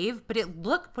a wave, but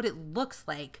what it looks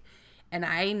like, and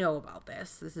I know about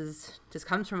this. This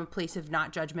comes from a place of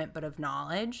not judgment but of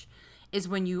knowledge, is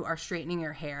when you are straightening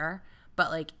your hair,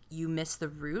 but like you miss the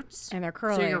roots, and they're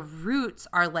curly. So your roots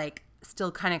are like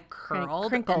still kind of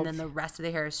curled, and then the rest of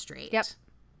the hair is straight. Yep.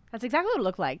 That's exactly what it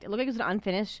looked like. It looked like it was an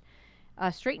unfinished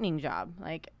straightening job.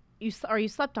 Like you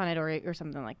slept on it or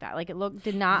something like that. Like it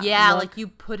did not. Yeah, like you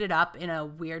put it up in a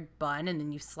weird bun and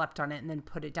then you slept on it and then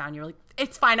put it down. You're like,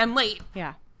 it's fine, I'm late.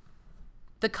 Yeah.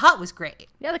 The cut was great.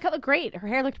 Yeah, the cut looked great. Her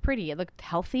hair looked pretty. It looked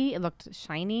healthy. It looked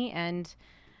shiny, and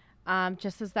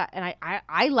just as that. And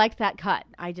I liked that cut.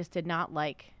 I just did not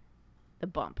like the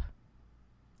bump.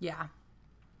 Yeah.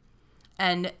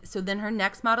 And so then her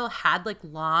next model had like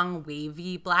long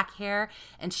wavy black hair,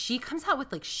 and she comes out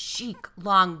with like chic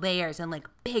long layers and like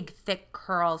big thick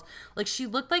curls. Like she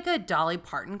looked like a Dolly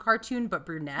Parton cartoon but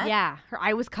brunette. Yeah, her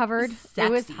eye was covered.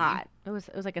 It was hot. It was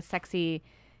like a sexy,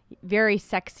 very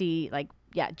sexy, like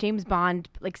James Bond,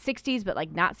 like 60s but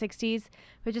like not 60s,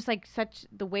 but just like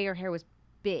the way her hair was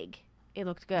big. It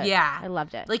looked good. Yeah. I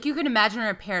loved it. Like you could imagine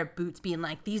her a pair of boots being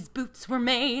like, these boots were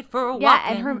made for walking. Yeah,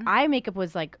 and her eye makeup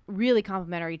was like really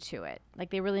complimentary to it. Like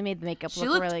they really made the makeup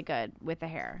look really good with the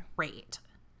hair. Great.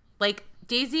 Like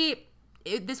Daisy,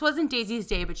 this wasn't Daisy's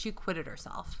day, but she quitted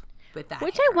herself with that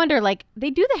Which hair. I wonder, like they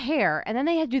do the hair and then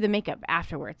they had to do the makeup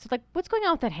afterwards. So like what's going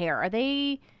on with that hair? Are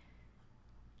they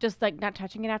just like not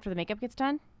touching it after the makeup gets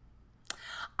done?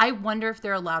 I wonder if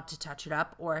they're allowed to touch it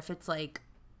up or if it's like,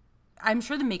 I'm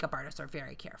sure the makeup artists are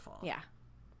very careful. Yeah.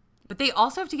 But they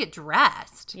also have to get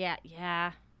dressed.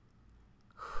 Yeah.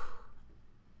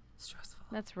 Stressful.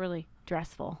 That's really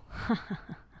dressful.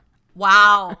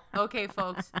 Wow. Okay,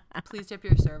 folks. Please tip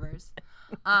your servers.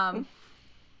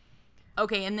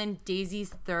 Okay, and then Daisy's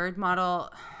third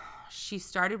model, she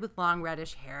started with long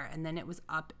reddish hair, and then it was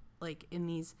up like in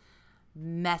these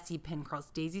messy pin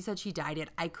curls. Daisy said she dyed it.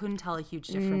 I couldn't tell a huge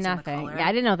difference in the color. Yeah,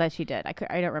 I didn't know that she did. I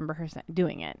don't remember her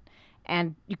doing it.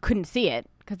 And you couldn't see it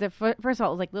because first of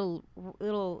all, it was like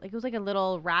little, like it was like a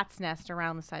little rat's nest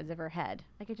around the sides of her head.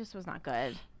 Like it just was not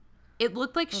good. It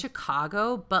looked like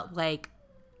Chicago, but like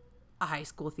a high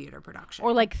school theater production.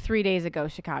 Or like 3 days ago,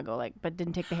 Chicago, like, but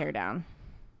didn't take the hair down.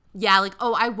 Yeah, like,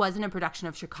 oh, I was in a production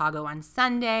of Chicago on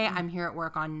Sunday. I'm here at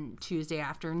work on Tuesday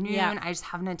afternoon. Yeah. I just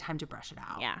haven't had time to brush it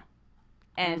out. Yeah.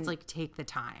 And it's like, take the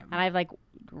time. And I've like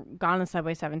gone on the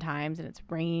subway 7 times and it's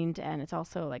rained and it's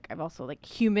also like, I've also like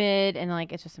humid and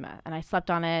like, it's just a mess. And I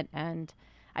slept on it and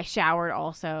I showered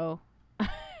also.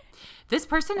 This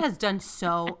person has done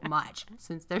so much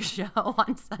since their show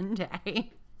on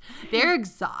Sunday. They're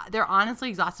honestly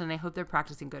exhausted, and I hope they're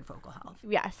practicing good vocal health.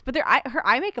 Yes. But her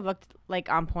eye makeup looked like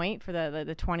on point for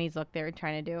the 20s look they were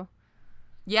trying to do.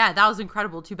 Yeah, that was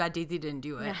incredible. Too bad Daisy didn't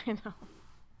do it. Yeah, I know.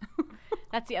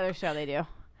 That's the other show they do.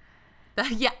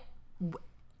 Yeah.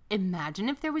 Imagine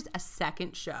if there was a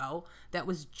second show that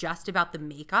was just about the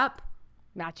makeup.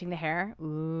 Matching the hair.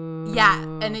 Ooh. Yeah.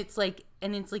 And it's like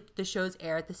the shows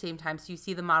air at the same time. So you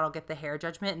see the model get the hair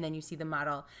judgment, and then you see the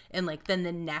model, and like then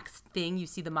the next thing you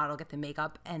see the model get the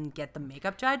makeup and get the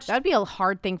makeup judged. That'd be a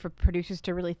hard thing for producers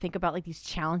to really think about, like these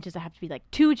challenges that have to be like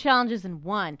 2 challenges in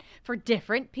one for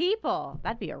different people.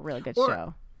 That'd be a really good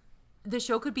show. The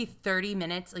show could be 30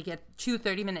 minutes, like 2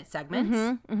 30-minute segments.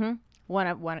 Mm-hmm.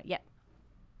 One. Yeah.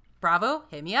 Bravo,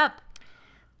 hit me up.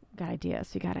 Got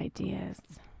ideas. We got ideas.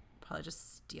 Probably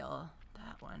just steal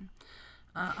that one.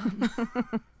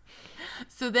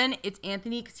 So then it's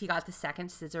Anthony, because he got the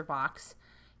second scissor box.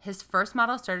 His first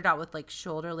model started out with like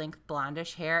shoulder length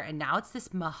blondish hair, and now it's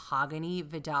this mahogany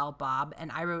Vidal bob.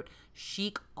 And I wrote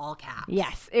chic all caps.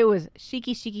 Yes, it was chic.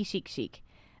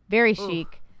 Very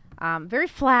chic. Very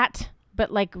flat,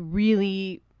 but like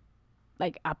really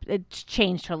like up. It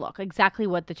changed her look. Exactly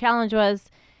what the challenge was,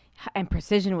 and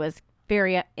precision was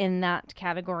very in that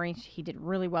category. He did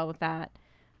really well with that.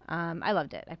 I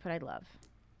loved it. I love.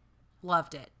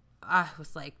 Loved it. I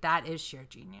was like, that is sheer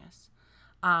genius.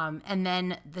 And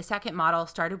then the second model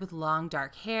started with long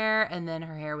dark hair, and then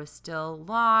her hair was still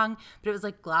long, but it was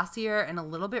like glossier and a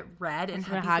little bit red, and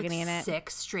had mahogany these in it. like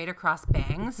 6 straight across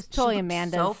bangs. It's totally She looked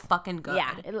Amanda's. so fucking good.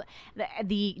 Yeah.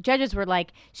 The judges were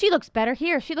like, she looks better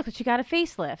here. She looks like she got a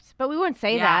facelift. But we wouldn't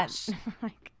say Yeah. that.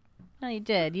 Like, no, you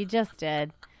did. You just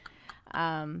did.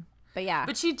 But yeah.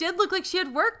 But she did look like she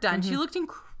had work done. She looked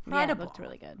incredible. Yeah, it looked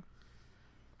really good.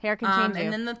 Hair can change you.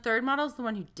 And then the third model is the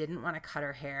one who didn't want to cut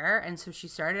her hair. And so she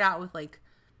started out with like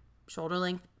shoulder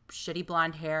length, shitty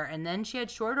blonde hair. And then she had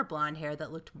shorter blonde hair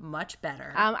that looked much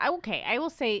better. I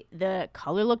will say the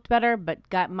color looked better, but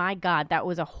my God, that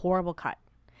was a horrible cut.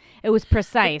 It was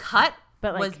precise. The cut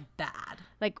but was bad.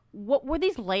 Like, what were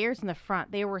these layers in the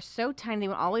front? They were so tiny. They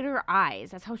went all the way to her eyes.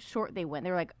 That's how short they went.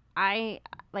 They were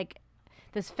like,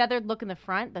 this feathered look in the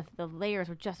front. The layers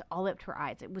were just all up to her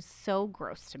eyes. It was so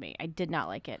gross to me. I did not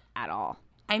like it at all.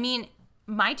 I mean,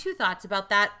 my two thoughts about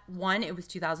that: one, it was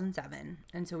 2007,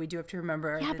 and so we do have to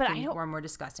remember that things were more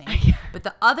disgusting. But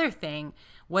the other thing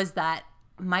was that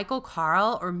Michael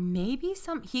Carl, or maybe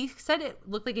he said it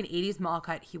looked like an 80s mall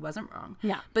cut. He wasn't wrong.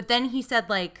 Yeah. But then he said,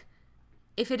 like,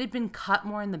 if it had been cut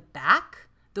more in the back,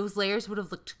 those layers would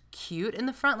have looked cute in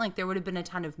the front. Like, there would have been a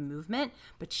ton of movement,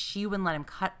 but she wouldn't let him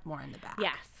cut more in the back.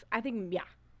 Yes. I think, yeah.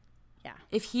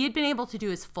 If he had been able to do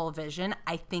his full vision,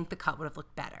 I think the cut would have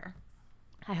looked better.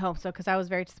 I hope so, because I was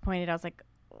very disappointed. I was like,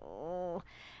 oh.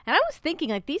 And I was thinking,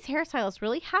 like, these hairstylists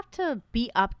really have to be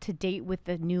up to date with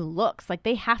the new looks. Like,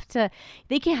 they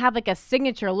can have, like, a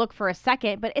signature look for a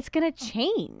second, but it's going to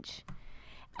change.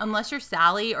 Unless you're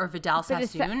Sally or Vidal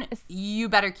Sassoon, you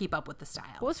better keep up with the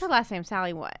styles. What was her last name?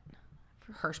 Sally what?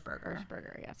 Hirschberger.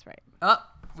 Hirschberger, yes, right. Oh,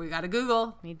 we got to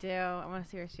Google. Me too. I want to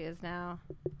see where she is now.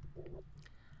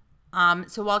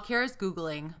 So while Kara's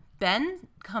Googling,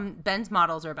 Ben's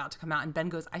models are about to come out, and Ben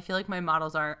goes, I feel like my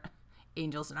models are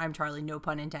angels and I'm Charlie, no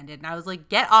pun intended. And I was like,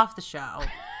 get off the show.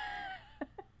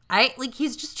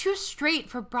 He's just too straight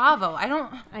for Bravo.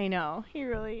 I know. He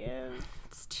really is.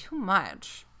 It's too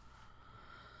much.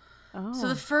 Oh. So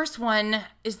the first one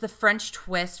is the French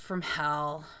twist from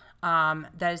hell,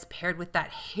 that is paired with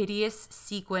that hideous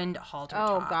sequined halter top.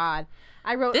 Oh, God.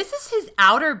 I wrote... This is his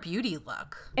outer beauty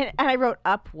look. And I wrote,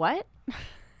 up what?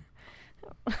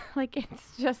 Like,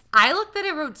 it's just... I looked at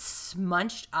it, wrote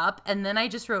smunched up, and then I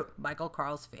just wrote Michael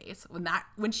Carl's face.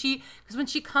 When she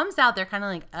comes out, they're kind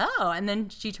of like, oh, and then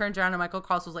she turns around and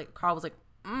Carl was like,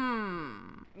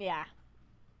 Yeah.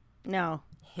 No.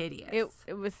 Hideous.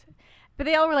 It was... But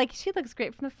they all were like, she looks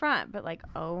great from the front. But like,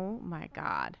 oh my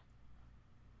God.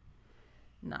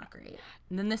 Not great.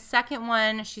 And then the second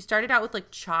one, she started out with like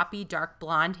choppy dark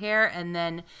blonde hair, and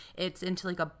then it's into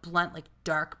like a blunt, like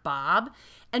dark bob.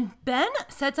 And Ben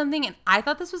said something, and I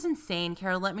thought this was insane.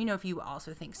 Carol, let me know if you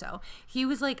also think so. He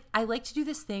was like, I like to do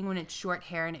this thing when it's short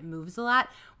hair and it moves a lot,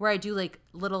 where I do like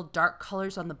little dark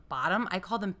colors on the bottom. I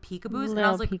call them peekaboos. And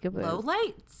I was like, peekaboos. Low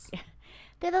lights? Yeah.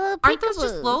 They're the little peekaboos. Aren't those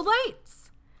just low lights?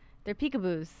 They're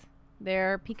peekaboos.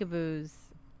 They're peekaboos.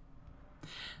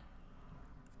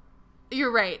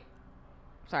 You're right.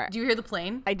 Sorry. Do you hear the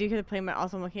plane? I do hear the plane, but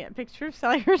also I'm looking at a picture of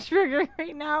Sally Hirschberger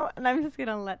right now, and I'm just going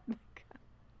to let them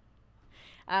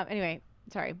go. Anyway,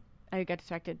 sorry. I got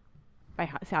distracted by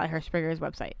Sally Hirschberger's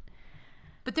website.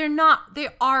 But they're not, they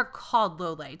are called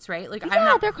lowlights, right? Like,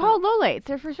 Yeah, they're called lowlights.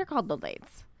 They're for sure called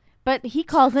lowlights. But he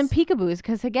calls them peekaboos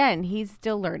because, again, he's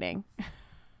still learning.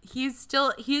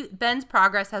 Ben's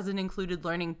progress hasn't included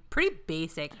learning pretty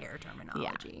basic hair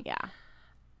terminology. Yeah.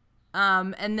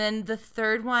 And then the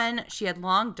third one, she had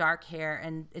long dark hair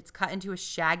and it's cut into a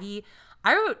shaggy,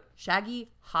 I wrote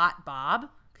shaggy hot bob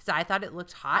because I thought it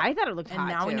looked hot. I thought it looked hot, and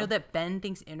now we too. know that Ben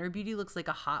thinks Inner Beauty looks like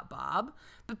a hot bob.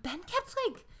 But Ben kept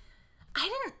like,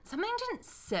 something didn't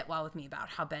sit well with me about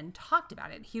how Ben talked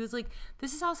about it. He was like,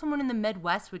 this is how someone in the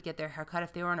Midwest would get their haircut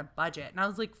if they were on a budget. And I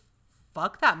was like,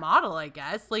 fuck that model, I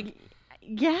guess. Like,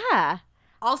 yeah.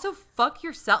 Also, fuck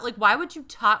yourself. Like, why would you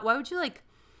like,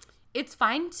 it's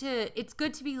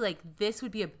good to be like, this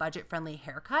would be a budget-friendly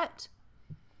haircut.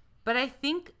 But I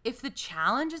think if the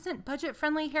challenge isn't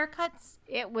budget-friendly haircuts.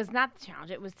 It was not the challenge.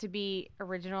 It was to be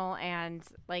original and,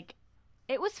 like,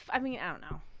 I don't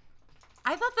know.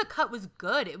 I thought the cut was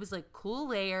good. It was, like, cool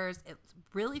layers. It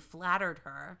really flattered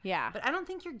her. Yeah. But I don't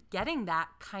think you're getting that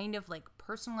kind of, like,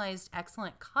 personalized,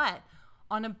 excellent cut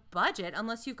on a budget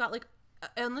unless you've got, like,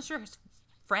 unless your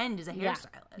friend is a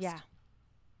hairstylist. Yeah.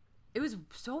 It was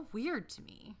so weird to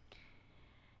me.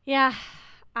 Yeah.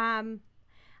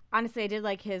 Honestly, I did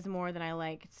like his more than I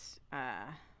liked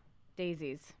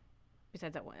Daisy's.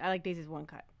 Besides that one. I like Daisy's one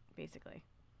cut, basically.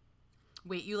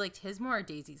 Wait, you liked his more or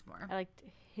Daisy's more? I liked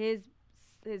his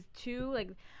his two, like,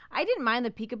 I didn't mind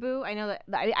the peekaboo. I know that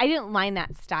I didn't mind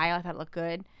that style. I thought it looked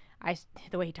good.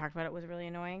 The way he talked about it was really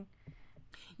annoying.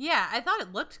 Yeah, I thought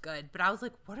it looked good, but I was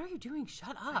like, what are you doing?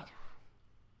 Shut up.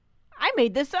 I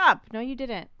made this up. No, you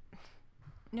didn't.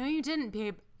 No, you didn't,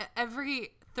 babe. Every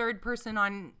third person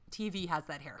on TV has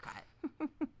that haircut.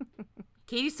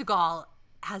 Katie Sagal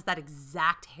has that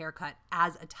exact haircut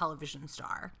as a television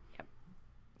star.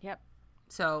 Yep.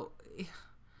 So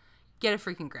get a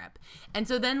freaking grip. And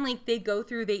so then like they go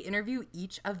through, they interview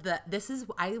each of the, this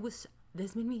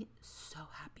made me so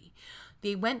happy.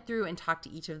 They went through and talked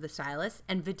to each of the stylists,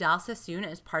 and Vidal Sassoon,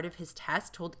 as part of his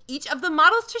test, told each of the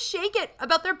models to shake it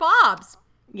about their bobs.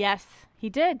 Yes, he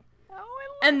did.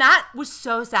 And that was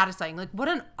so satisfying. Like, what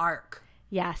an arc.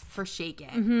 Yes. For Shake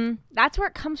It. Mm-hmm. That's where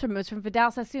it comes from. It was from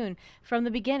Vidal Sassoon from the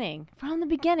beginning. From the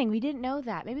beginning. We didn't know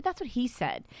that. Maybe that's what he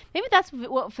said. Maybe that's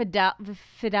what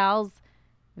Vidal's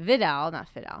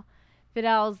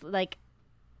like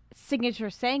signature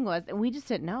saying was, and we just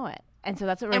didn't know it. And so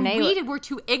that's what Renee. And we were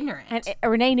too ignorant. And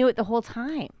Renee knew it the whole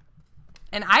time.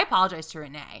 And I apologize to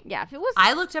Renee. Yeah, if it was.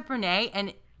 I looked up Renee,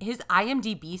 and his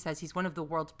IMDb says he's one of the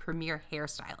world's premier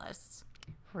hairstylists.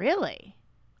 Really?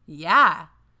 Yeah.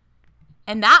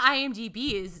 And that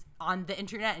IMDb is on the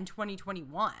internet in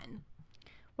 2021.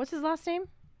 What's his last name?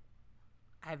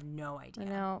 I have no idea. I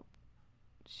know.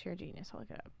 Sheer genius. I'll look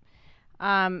it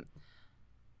up.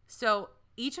 So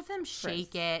each of them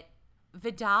shake it.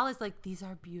 Vidal is like, these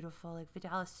are beautiful. Like,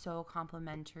 Vidal is so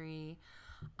complimentary.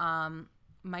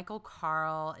 Michael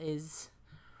Carl is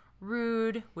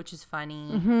rude, which is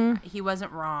funny. Mm-hmm. He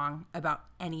wasn't wrong about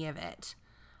any of it.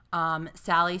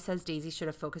 Sally says Daisy should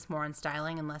have focused more on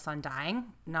styling and less on dyeing.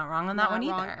 Not wrong on that one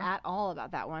either. Not wrong at all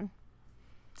about that one.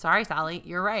 Sorry, Sally.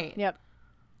 You're right. Yep.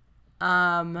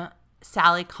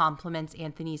 Sally compliments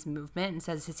Anthony's movement and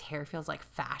says his hair feels like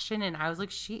fashion. And I was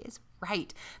like, she is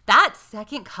right. That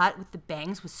second cut with the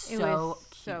bangs was so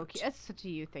cute. That's such a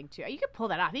you thing, too. You could pull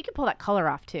that off. You could pull that color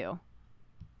off, too.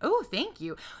 Oh, thank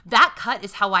you. That cut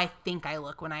is how I think I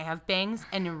look when I have bangs.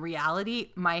 And in reality,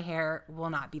 my hair will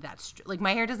not be that straight. Like,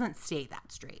 my hair doesn't stay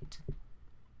that straight.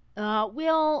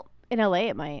 Well, in LA,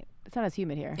 it might. It's not as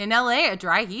humid here. In LA, a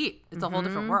dry heat. It's a whole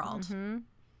different world. Mm-hmm.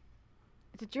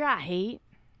 It's a dry heat.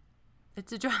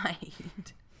 It's a dry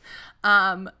heat.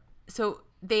 So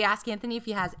they ask Anthony if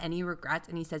he has any regrets,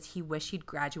 and he says he wished he'd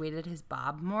graduated his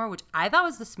bob more, which I thought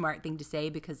was the smart thing to say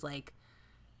because, like,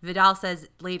 Vidal says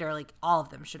later, like, all of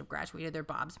them should have graduated their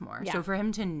bobs more. Yeah. So for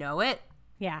him to know it,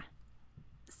 yeah,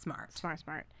 smart.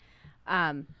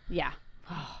 Yeah.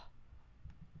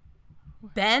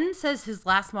 Ben says his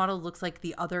last model looks like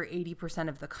the other 80%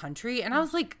 of the country, and I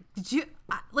was like, did you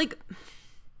like?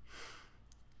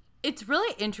 It's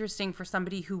really interesting for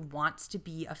somebody who wants to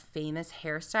be a famous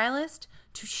hairstylist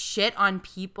to shit on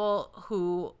people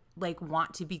who like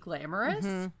want to be glamorous.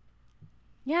 Mm-hmm.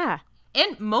 Yeah.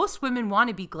 And most women want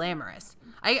to be glamorous.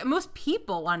 Most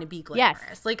people want to be glamorous.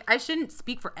 Yes. Like, I shouldn't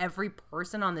speak for every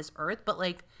person on this earth, but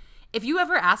like, if you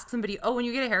ever ask somebody, oh, when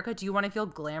you get a haircut, do you want to feel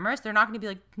glamorous? They're not going to be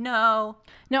like, no.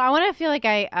 No, I want to feel like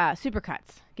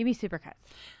supercuts. Give me supercuts.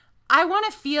 I want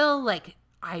to feel like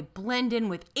I blend in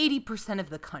with 80% of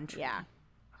the country. Yeah.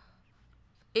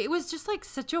 It was just like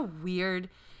such a weird,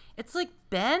 it's like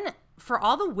Ben, for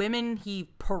all the women he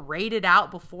paraded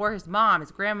out before his mom,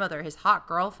 his grandmother, his hot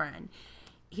girlfriend,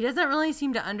 he doesn't really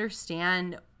seem to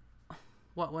understand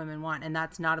what women want. And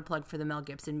that's not a plug for the Mel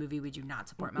Gibson movie. We do not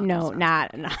support Mel Gibson. No,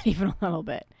 not even a little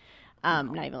bit. Not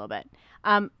even a little bit.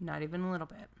 Not even a little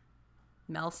bit.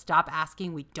 Mel, stop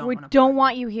asking. We don't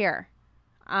want you here.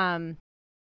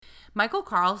 Michael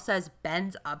Carl says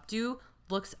Ben's updo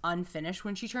looks unfinished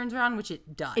when she turns around, which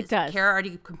it does. It does. Kara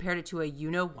already compared it to a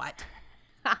you-know-what.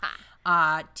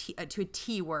 To a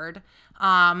T word.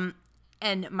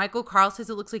 And Michael Carl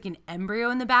says it looks like an embryo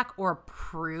in the back or a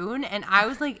prune. And I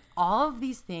was like, all of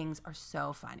these things are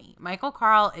so funny. Michael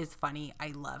Carl is funny. I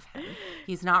love him.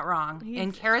 He's not wrong.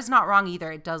 And Kara's not wrong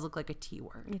either. It does look like a T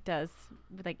word. It does.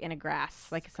 Like in a grass,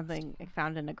 like something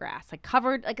found in a grass, like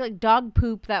covered, like dog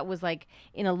poop that was like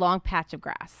in a long patch of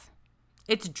grass.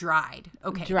 It's dried.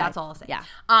 Okay, that's all I'll say. Yeah.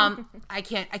 I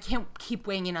can't keep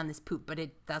weighing in on this poop, but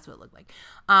that's what it looked like.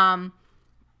 And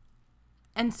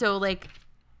so like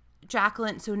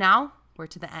Jacqueline, so now we're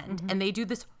to the end, and they do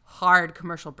this hard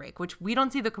commercial break, which we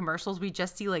don't see the commercials. We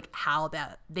just see like how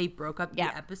that they broke up the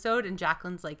episode, and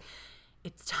Jacqueline's like,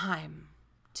 it's time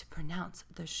to pronounce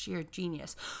the sheer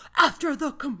genius after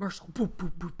the commercial. Boop,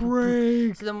 boop, boop,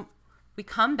 break. So then we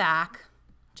come back.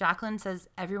 Jacqueline says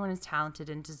everyone is talented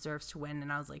and deserves to win.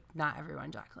 And I was like, not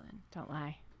everyone, Jacqueline. Don't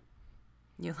lie.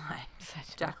 You lie.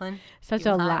 Jacqueline. Such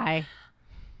a lie.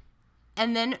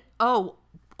 And then,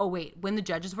 Oh, wait. When the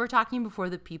judges were talking before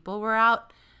the people were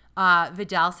out,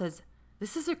 Vidal says,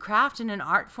 "This is a craft and an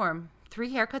art form.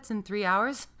 3 haircuts in 3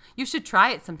 hours. You should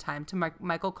try it sometime," to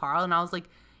Michael Carl. And I was like,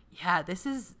 yeah, this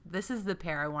is the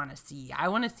pair I want to see. I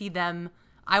want to see them.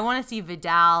 I want to see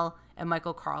Vidal and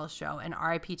Michael Carl's show. And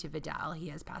RIP to Vidal. He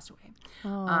has passed away.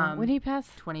 Oh, when did he pass?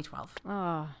 2012.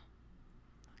 Oh,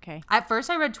 okay. At first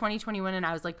I read 2021 and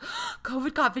I was like,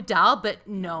 COVID got Vidal, but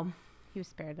no. He was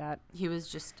spared that. He was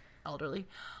just elderly.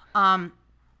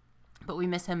 But we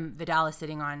miss him. Vidal is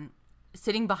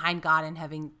sitting behind God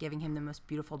and giving him the most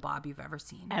beautiful bob you've ever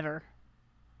seen. Ever.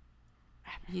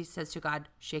 He says to God,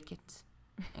 "Shake it,"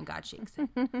 and God shakes it.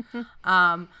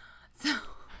 So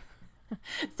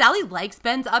Sally likes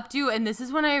Ben's updo, and this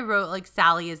is when I wrote, like,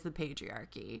 Sally is the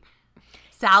patriarchy.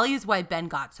 Sally is why Ben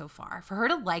got so far. For her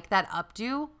to like that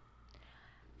updo.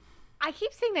 I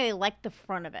keep saying they like the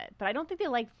front of it, but I don't think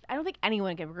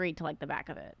anyone agreed to like the back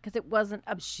of it because it wasn't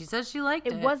a. She says she liked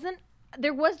it. It wasn't.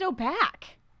 There was no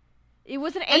back. It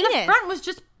was an and anus. the front was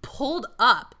just pulled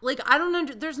up. Like, I don't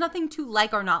know. There's nothing to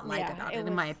like or not like about it,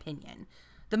 in my opinion.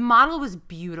 The model was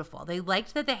beautiful. They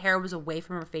liked that the hair was away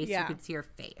from her face. Yeah. You could see her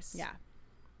face. Yeah.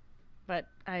 But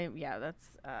it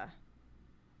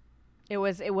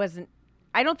wasn't.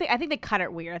 I think they cut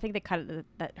it weird. I think they cut it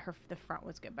that the front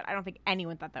was good, but I don't think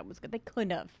anyone thought that was good. They couldn't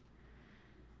have.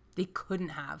 They couldn't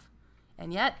have.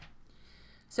 And yet,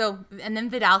 and then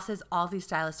Vidal says all these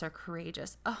stylists are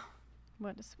courageous. Oh.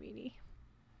 What a sweetie.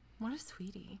 What a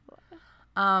sweetie.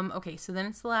 Okay, so then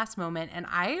it's the last moment, and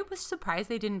I was surprised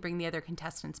they didn't bring the other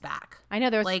contestants back. I know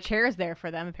there was chairs there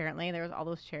for them, apparently. There was all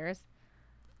those chairs.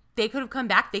 They could have come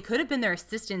back. They could have been their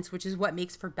assistants, which is what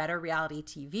makes for better reality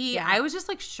TV. Yeah. I was just,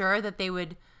 like, sure that they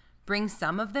would bring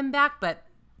some of them back, but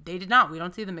they did not. We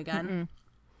don't see them again.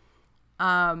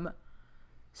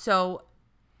 So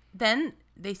then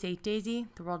they say, "Daisy,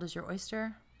 the world is your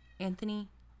oyster. Anthony,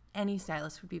 any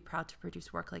stylist would be proud to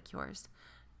produce work like yours.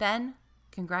 Ben,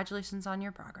 congratulations on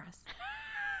your progress."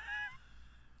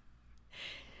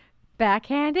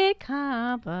 Backhanded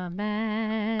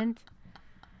compliment.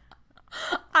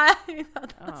 I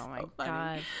thought that was so funny.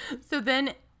 God. So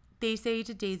then they say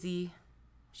to Daisy,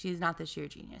 she's not the sheer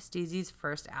genius. Daisy's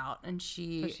first out, and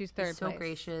she's third place.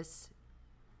 Gracious.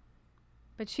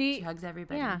 But she hugs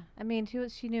everybody. Yeah, I mean,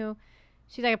 she knew.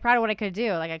 She's like, "I'm proud of what I could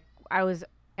do. Like I was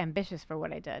ambitious for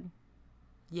what I did."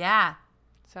 Yeah.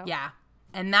 So yeah,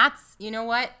 and that's, you know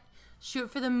what? Shoot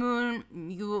for the moon.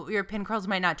 Your pin curls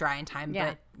might not dry in time,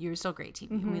 but you're still great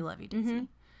TV, and we love you, Daisy.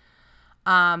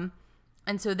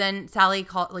 And so then Sally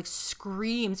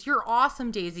screams, "You're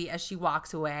awesome, Daisy," as she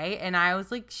walks away. And I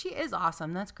was like, she is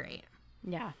awesome. That's great.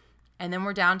 Yeah. And then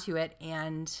we're down to it.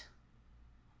 And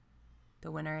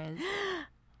the winner is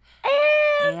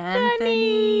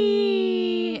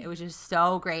Anthony. It was just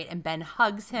so great. And Ben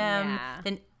hugs him. Yeah.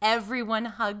 Then everyone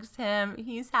hugs him.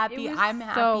 He's happy. I'm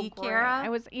happy. Kara.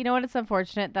 You know what? It's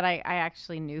unfortunate that I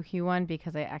actually knew he won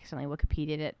because I accidentally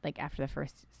Wikipedia'd it after the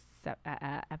first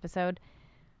episode.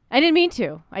 I didn't mean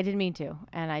to.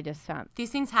 And I just found these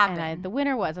things happen. And the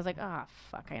winner was. I was like, oh,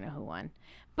 fuck, I know who won.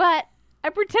 But I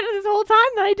pretended this whole time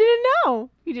that I didn't know.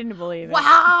 You didn't believe it.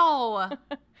 Wow.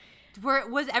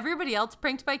 Was everybody else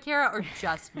pranked by Kara or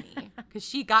just me? Because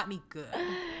she got me good.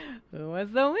 Who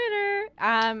was the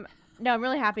winner? No, I'm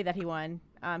really happy that he won.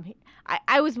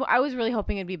 I was really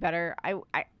hoping it'd be better.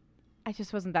 I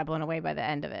just wasn't that blown away by the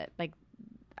end of it.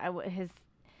 I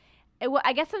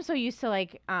guess I'm so used to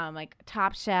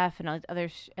Top Chef and all these other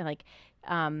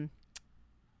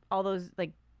all those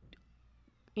what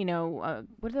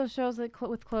are those shows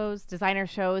with clothes? Designer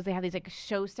shows. They have these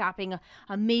show-stopping,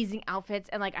 amazing outfits,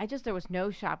 and there was no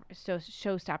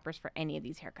showstoppers for any of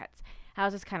these haircuts. I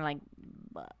was just kind of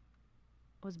it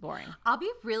was boring. I'll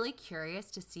be really curious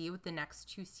to see with the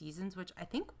next 2 seasons, which I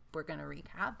think we're gonna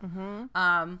recap.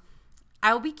 Mm-hmm.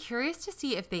 I'll be curious to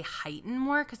see if they heighten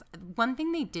more, because one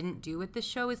thing they didn't do with this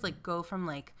show is go from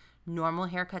normal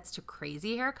haircuts to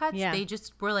crazy haircuts. Yeah. They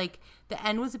just were the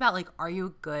end was about are you a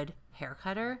good hair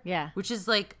cutter? Yeah. Which is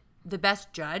the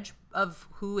best judge of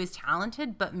who is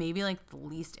talented, but maybe the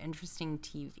least interesting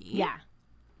TV. Yeah.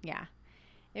 Yeah.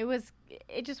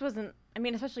 It just wasn't, I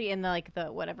mean, especially in the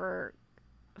whatever,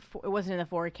 it wasn't in the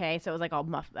 4K, so it was all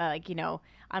muffled,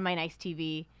 on my nice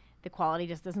TV. The quality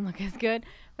just doesn't look as good.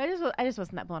 But I just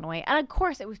wasn't that blown away. And of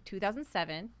course, it was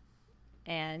 2007.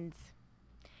 And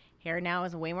hair now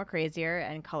is way more crazier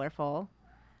and colorful.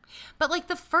 But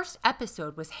the first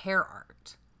episode was hair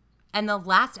art. And the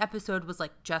last episode was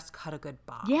just cut a good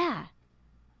bob. Yeah.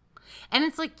 And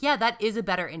it's that is a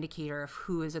better indicator of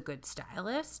who is a good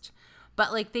stylist.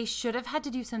 But like they should have had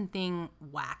to do something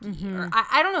wacky, or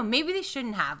I don't know. Maybe they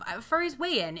shouldn't have. For his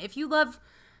weigh-in, if you love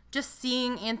just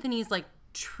seeing Anthony's like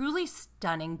truly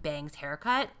stunning bangs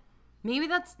haircut, maybe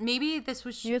this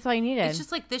was. Maybe that's all you needed. It's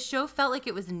just like this show felt like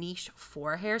it was niche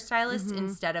for hairstylists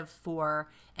instead of for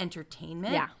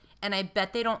entertainment. Yeah. And I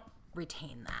bet they don't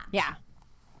retain that. Yeah.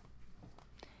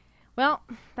 Well,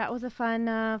 that was a fun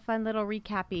little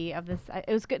recappy of this.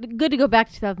 It was good to go back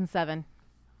to 2007.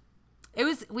 It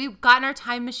was. We've gotten our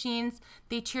time machines.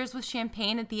 They cheers with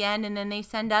champagne at the end, and then they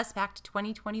send us back to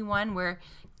 2021, where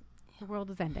the world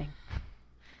is ending,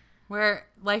 where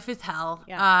life is hell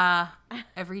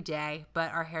every day.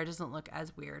 But our hair doesn't look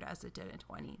as weird as it did in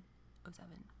 2007.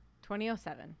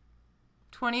 2007.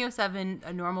 2007,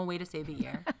 a normal way to save a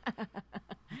year.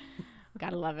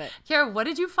 Gotta love it. Kara, what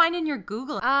did you find in your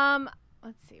Google?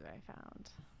 Let's see what I found.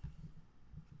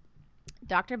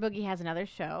 Dr. Boogie has another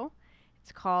show.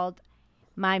 It's called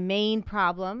My Main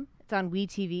Problem. It's on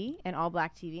WeTV and All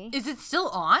Black TV. Is it still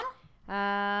on?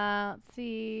 Let's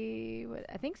see.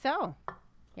 I think so.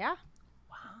 Yeah.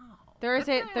 Wow.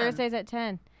 Thursdays at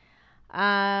 10.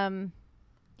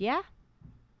 Yeah.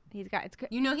 He's got it's good.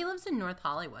 You know he lives in North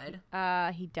Hollywood.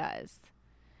 He does.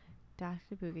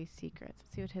 Dr. Boogie's Secrets.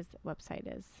 Let's see what his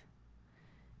website is.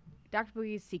 Dr.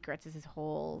 Boogie's Secrets is his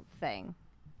whole thing.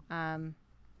 Yeah,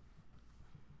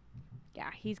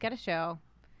 he's got a show.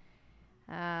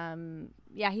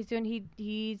 Yeah, he's doing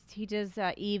he does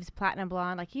Eve's Platinum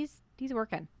Blonde. Like he's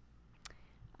working.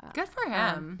 Good for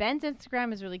him. Ben's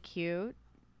Instagram is really cute.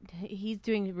 He's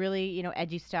doing really,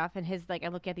 edgy stuff, and his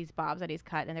I'm looking at these bobs that he's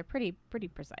cut, and they're pretty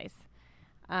precise.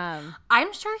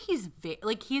 I'm sure he's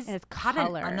he's had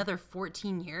color. Another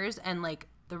 14 years, and like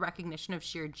the recognition of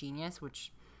sheer genius,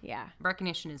 which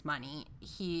recognition is money.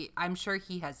 I'm sure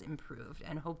he has improved,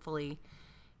 and hopefully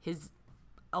his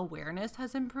awareness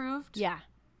has improved. Yeah.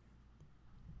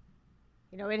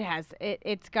 It has.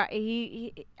 It's got.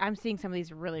 I'm seeing some of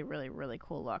these really, really, really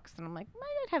cool looks, and I'm like,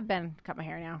 might not have Ben cut my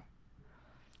hair now.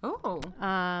 Oh.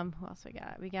 Who else we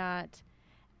got? We got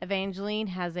Evangeline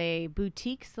has a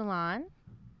boutique salon.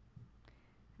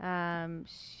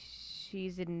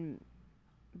 She's in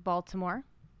Baltimore.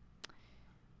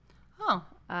 Oh.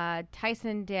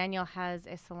 Tyson Daniel has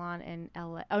a salon in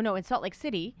LA. Oh no, in Salt Lake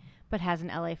City, but has an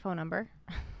LA phone number.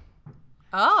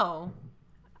 Oh.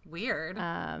 Weird.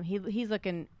 He's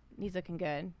looking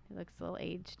good. He looks a little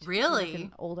aged. Really? He's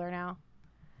looking older now.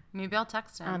 Maybe I'll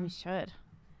text him. You should.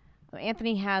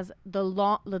 Anthony has the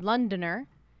Londoner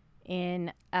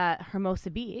in Hermosa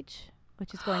Beach,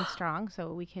 which is going strong.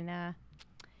 So we can.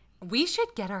 We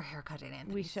should get our haircut at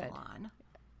Anthony's salon.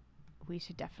 We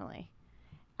should definitely.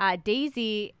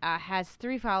 Daisy has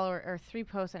 3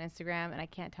 posts on Instagram, and I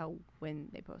can't tell when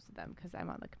they posted them because I'm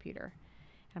on the computer.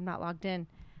 I'm not logged in.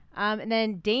 And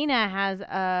then Dana has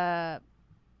I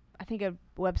think a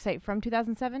website from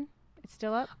 2007. It's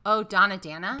still up. Oh, Donna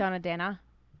Dana.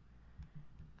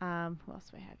 Who else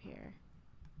do I have here?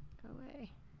 Go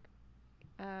away.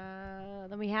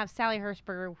 Then we have Sally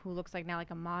Hershberger, who looks like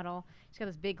a model. She's got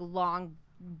this big, long,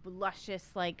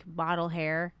 luscious, model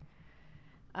hair.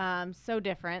 So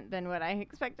different than what I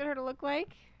expected her to look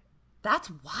like. That's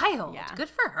wild. Yeah. Good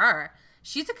for her.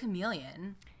 She's a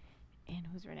chameleon. And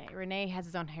who's Renee? Renee has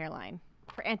his own hairline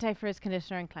for anti-frizz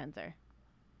conditioner and cleanser.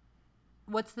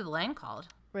 What's the line called?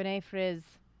 Renee Frizz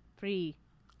Free.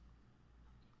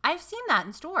 I've seen that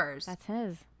in stores. That's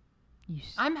his.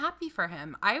 I'm happy for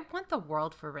him. I want the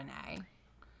world for Renee.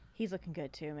 He's looking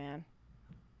good too, man.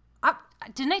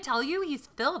 Didn't I tell you he's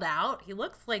filled out? He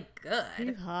looks good.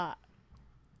 He's hot.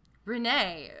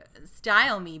 Renee,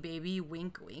 style me, baby.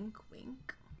 Wink, wink,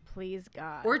 wink. Please,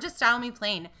 God. Or just style me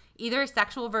plain. Either a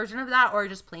sexual version of that or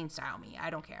just plain style me. I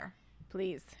don't care.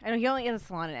 Please. I know he only has a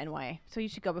salon in NY, so you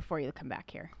should go before you come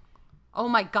back here. Oh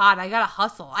my God, I gotta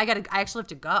hustle. I actually have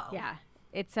to go. Yeah.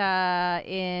 It's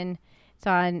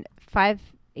on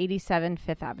 587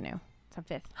 Fifth Avenue. It's on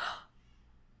 5th.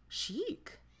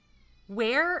 Chic.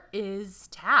 Where is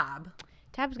Tab?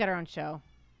 Tab's got her own show.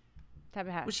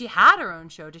 Tabitha. Well, she had her own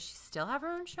show. Does she still have her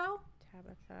own show?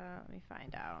 Tabitha. Let me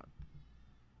find out.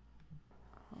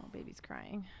 Oh, baby's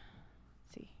crying.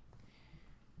 Let's see.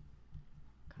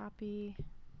 Copy.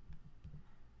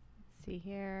 Let's see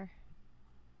here.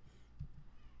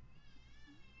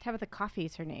 Tabitha Coffee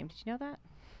is her name. Did you know that?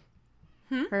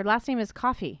 Her last name is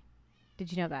Coffee.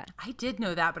 Did you know that? I did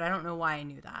know that, but I don't know why I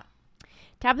knew that.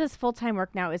 Tabitha's full-time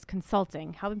work now is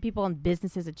consulting, helping people and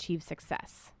businesses achieve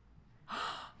success.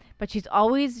 But she'll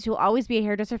always be a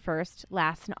hairdresser first,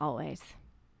 last, and always.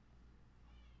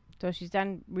 So she's not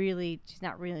really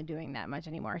doing that much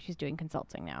anymore. She's doing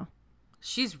consulting now.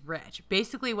 She's rich.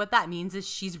 Basically, what that means is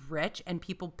she's rich and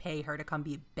people pay her to come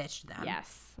be a bitch to them.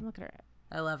 Yes. Look at her.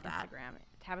 I love that. Instagram.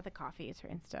 Tabitha Coffee is her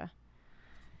Insta.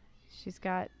 She's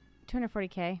got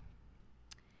 240K.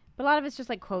 But a lot of it's just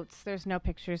like quotes. There's no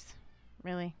pictures,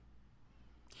 really.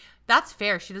 That's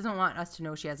fair. She doesn't want us to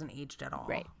know she hasn't aged at all.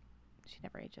 Right. She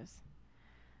never ages.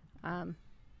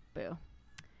 Boo.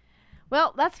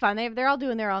 Well, that's fun. They're all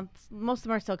doing their own. Most of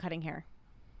them are still cutting hair.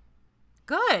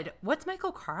 Good. What's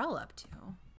Michael Carl up to?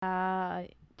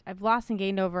 I've lost and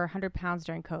gained over 100 pounds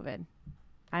during COVID.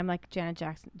 I'm like Janet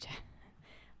Jackson.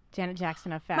 Janet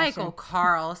Jackson of fashion. Michael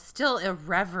Carl, still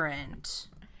irreverent.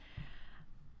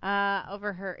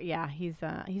 Over her. Yeah, he's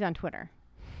on Twitter.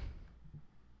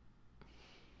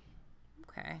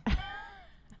 Okay.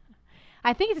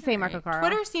 I think it's the same Right. Marco Carl.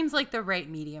 Twitter seems like the right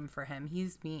medium for him.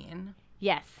 He's mean.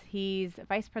 Yes, he's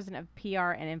vice president of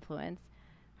PR and influence.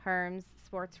 Herms,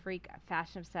 sports freak,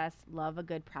 fashion obsessed, love a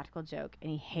good practical joke,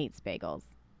 and he hates bagels.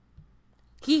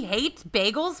 He hates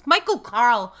bagels? Michael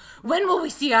Carl, when will we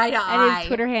see eye to eye? And his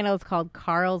Twitter handle is called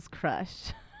Carl's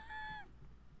Crush.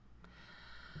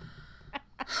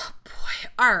 Boy,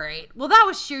 all right. Well, that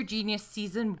was Sheer Genius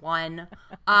season 1.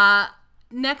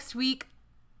 Next week,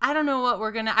 I don't know if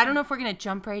we're gonna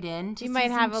jump right in. We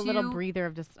might have a little breather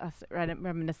of just us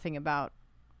reminiscing about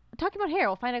talking about hair.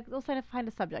 We'll find a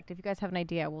subject. If you guys have an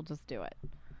idea, we'll just do it.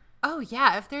 Oh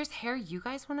yeah, if there's hair you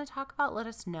guys want to talk about, let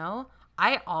us know.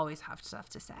 I always have stuff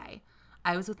to say.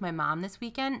 I was with my mom this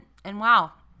weekend, and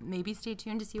wow, maybe stay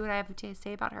tuned to see what I have to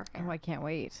say about her hair. Oh, I can't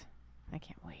wait.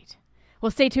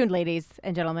 Well, stay tuned, ladies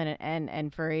and gentlemen,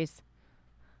 and furries.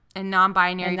 And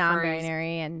non-binary, And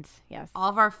non-binary, and yes. all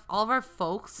of our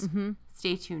folks,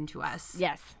 stay tuned to us.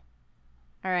 Yes.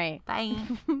 All right. Bye.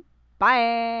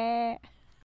 Bye.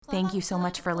 Thank you so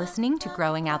much for listening to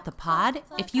Growing Out the Pod.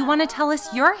 If you want to tell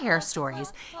us your hair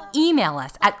stories, email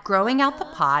us at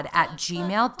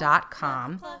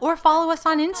growingoutthepod@gmail.com or follow us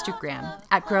on Instagram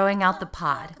at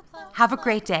growingoutthepod. Have a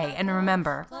great day, and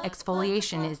remember,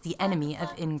 exfoliation is the enemy of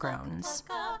ingrowns.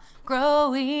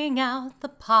 Growing out the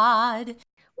pod.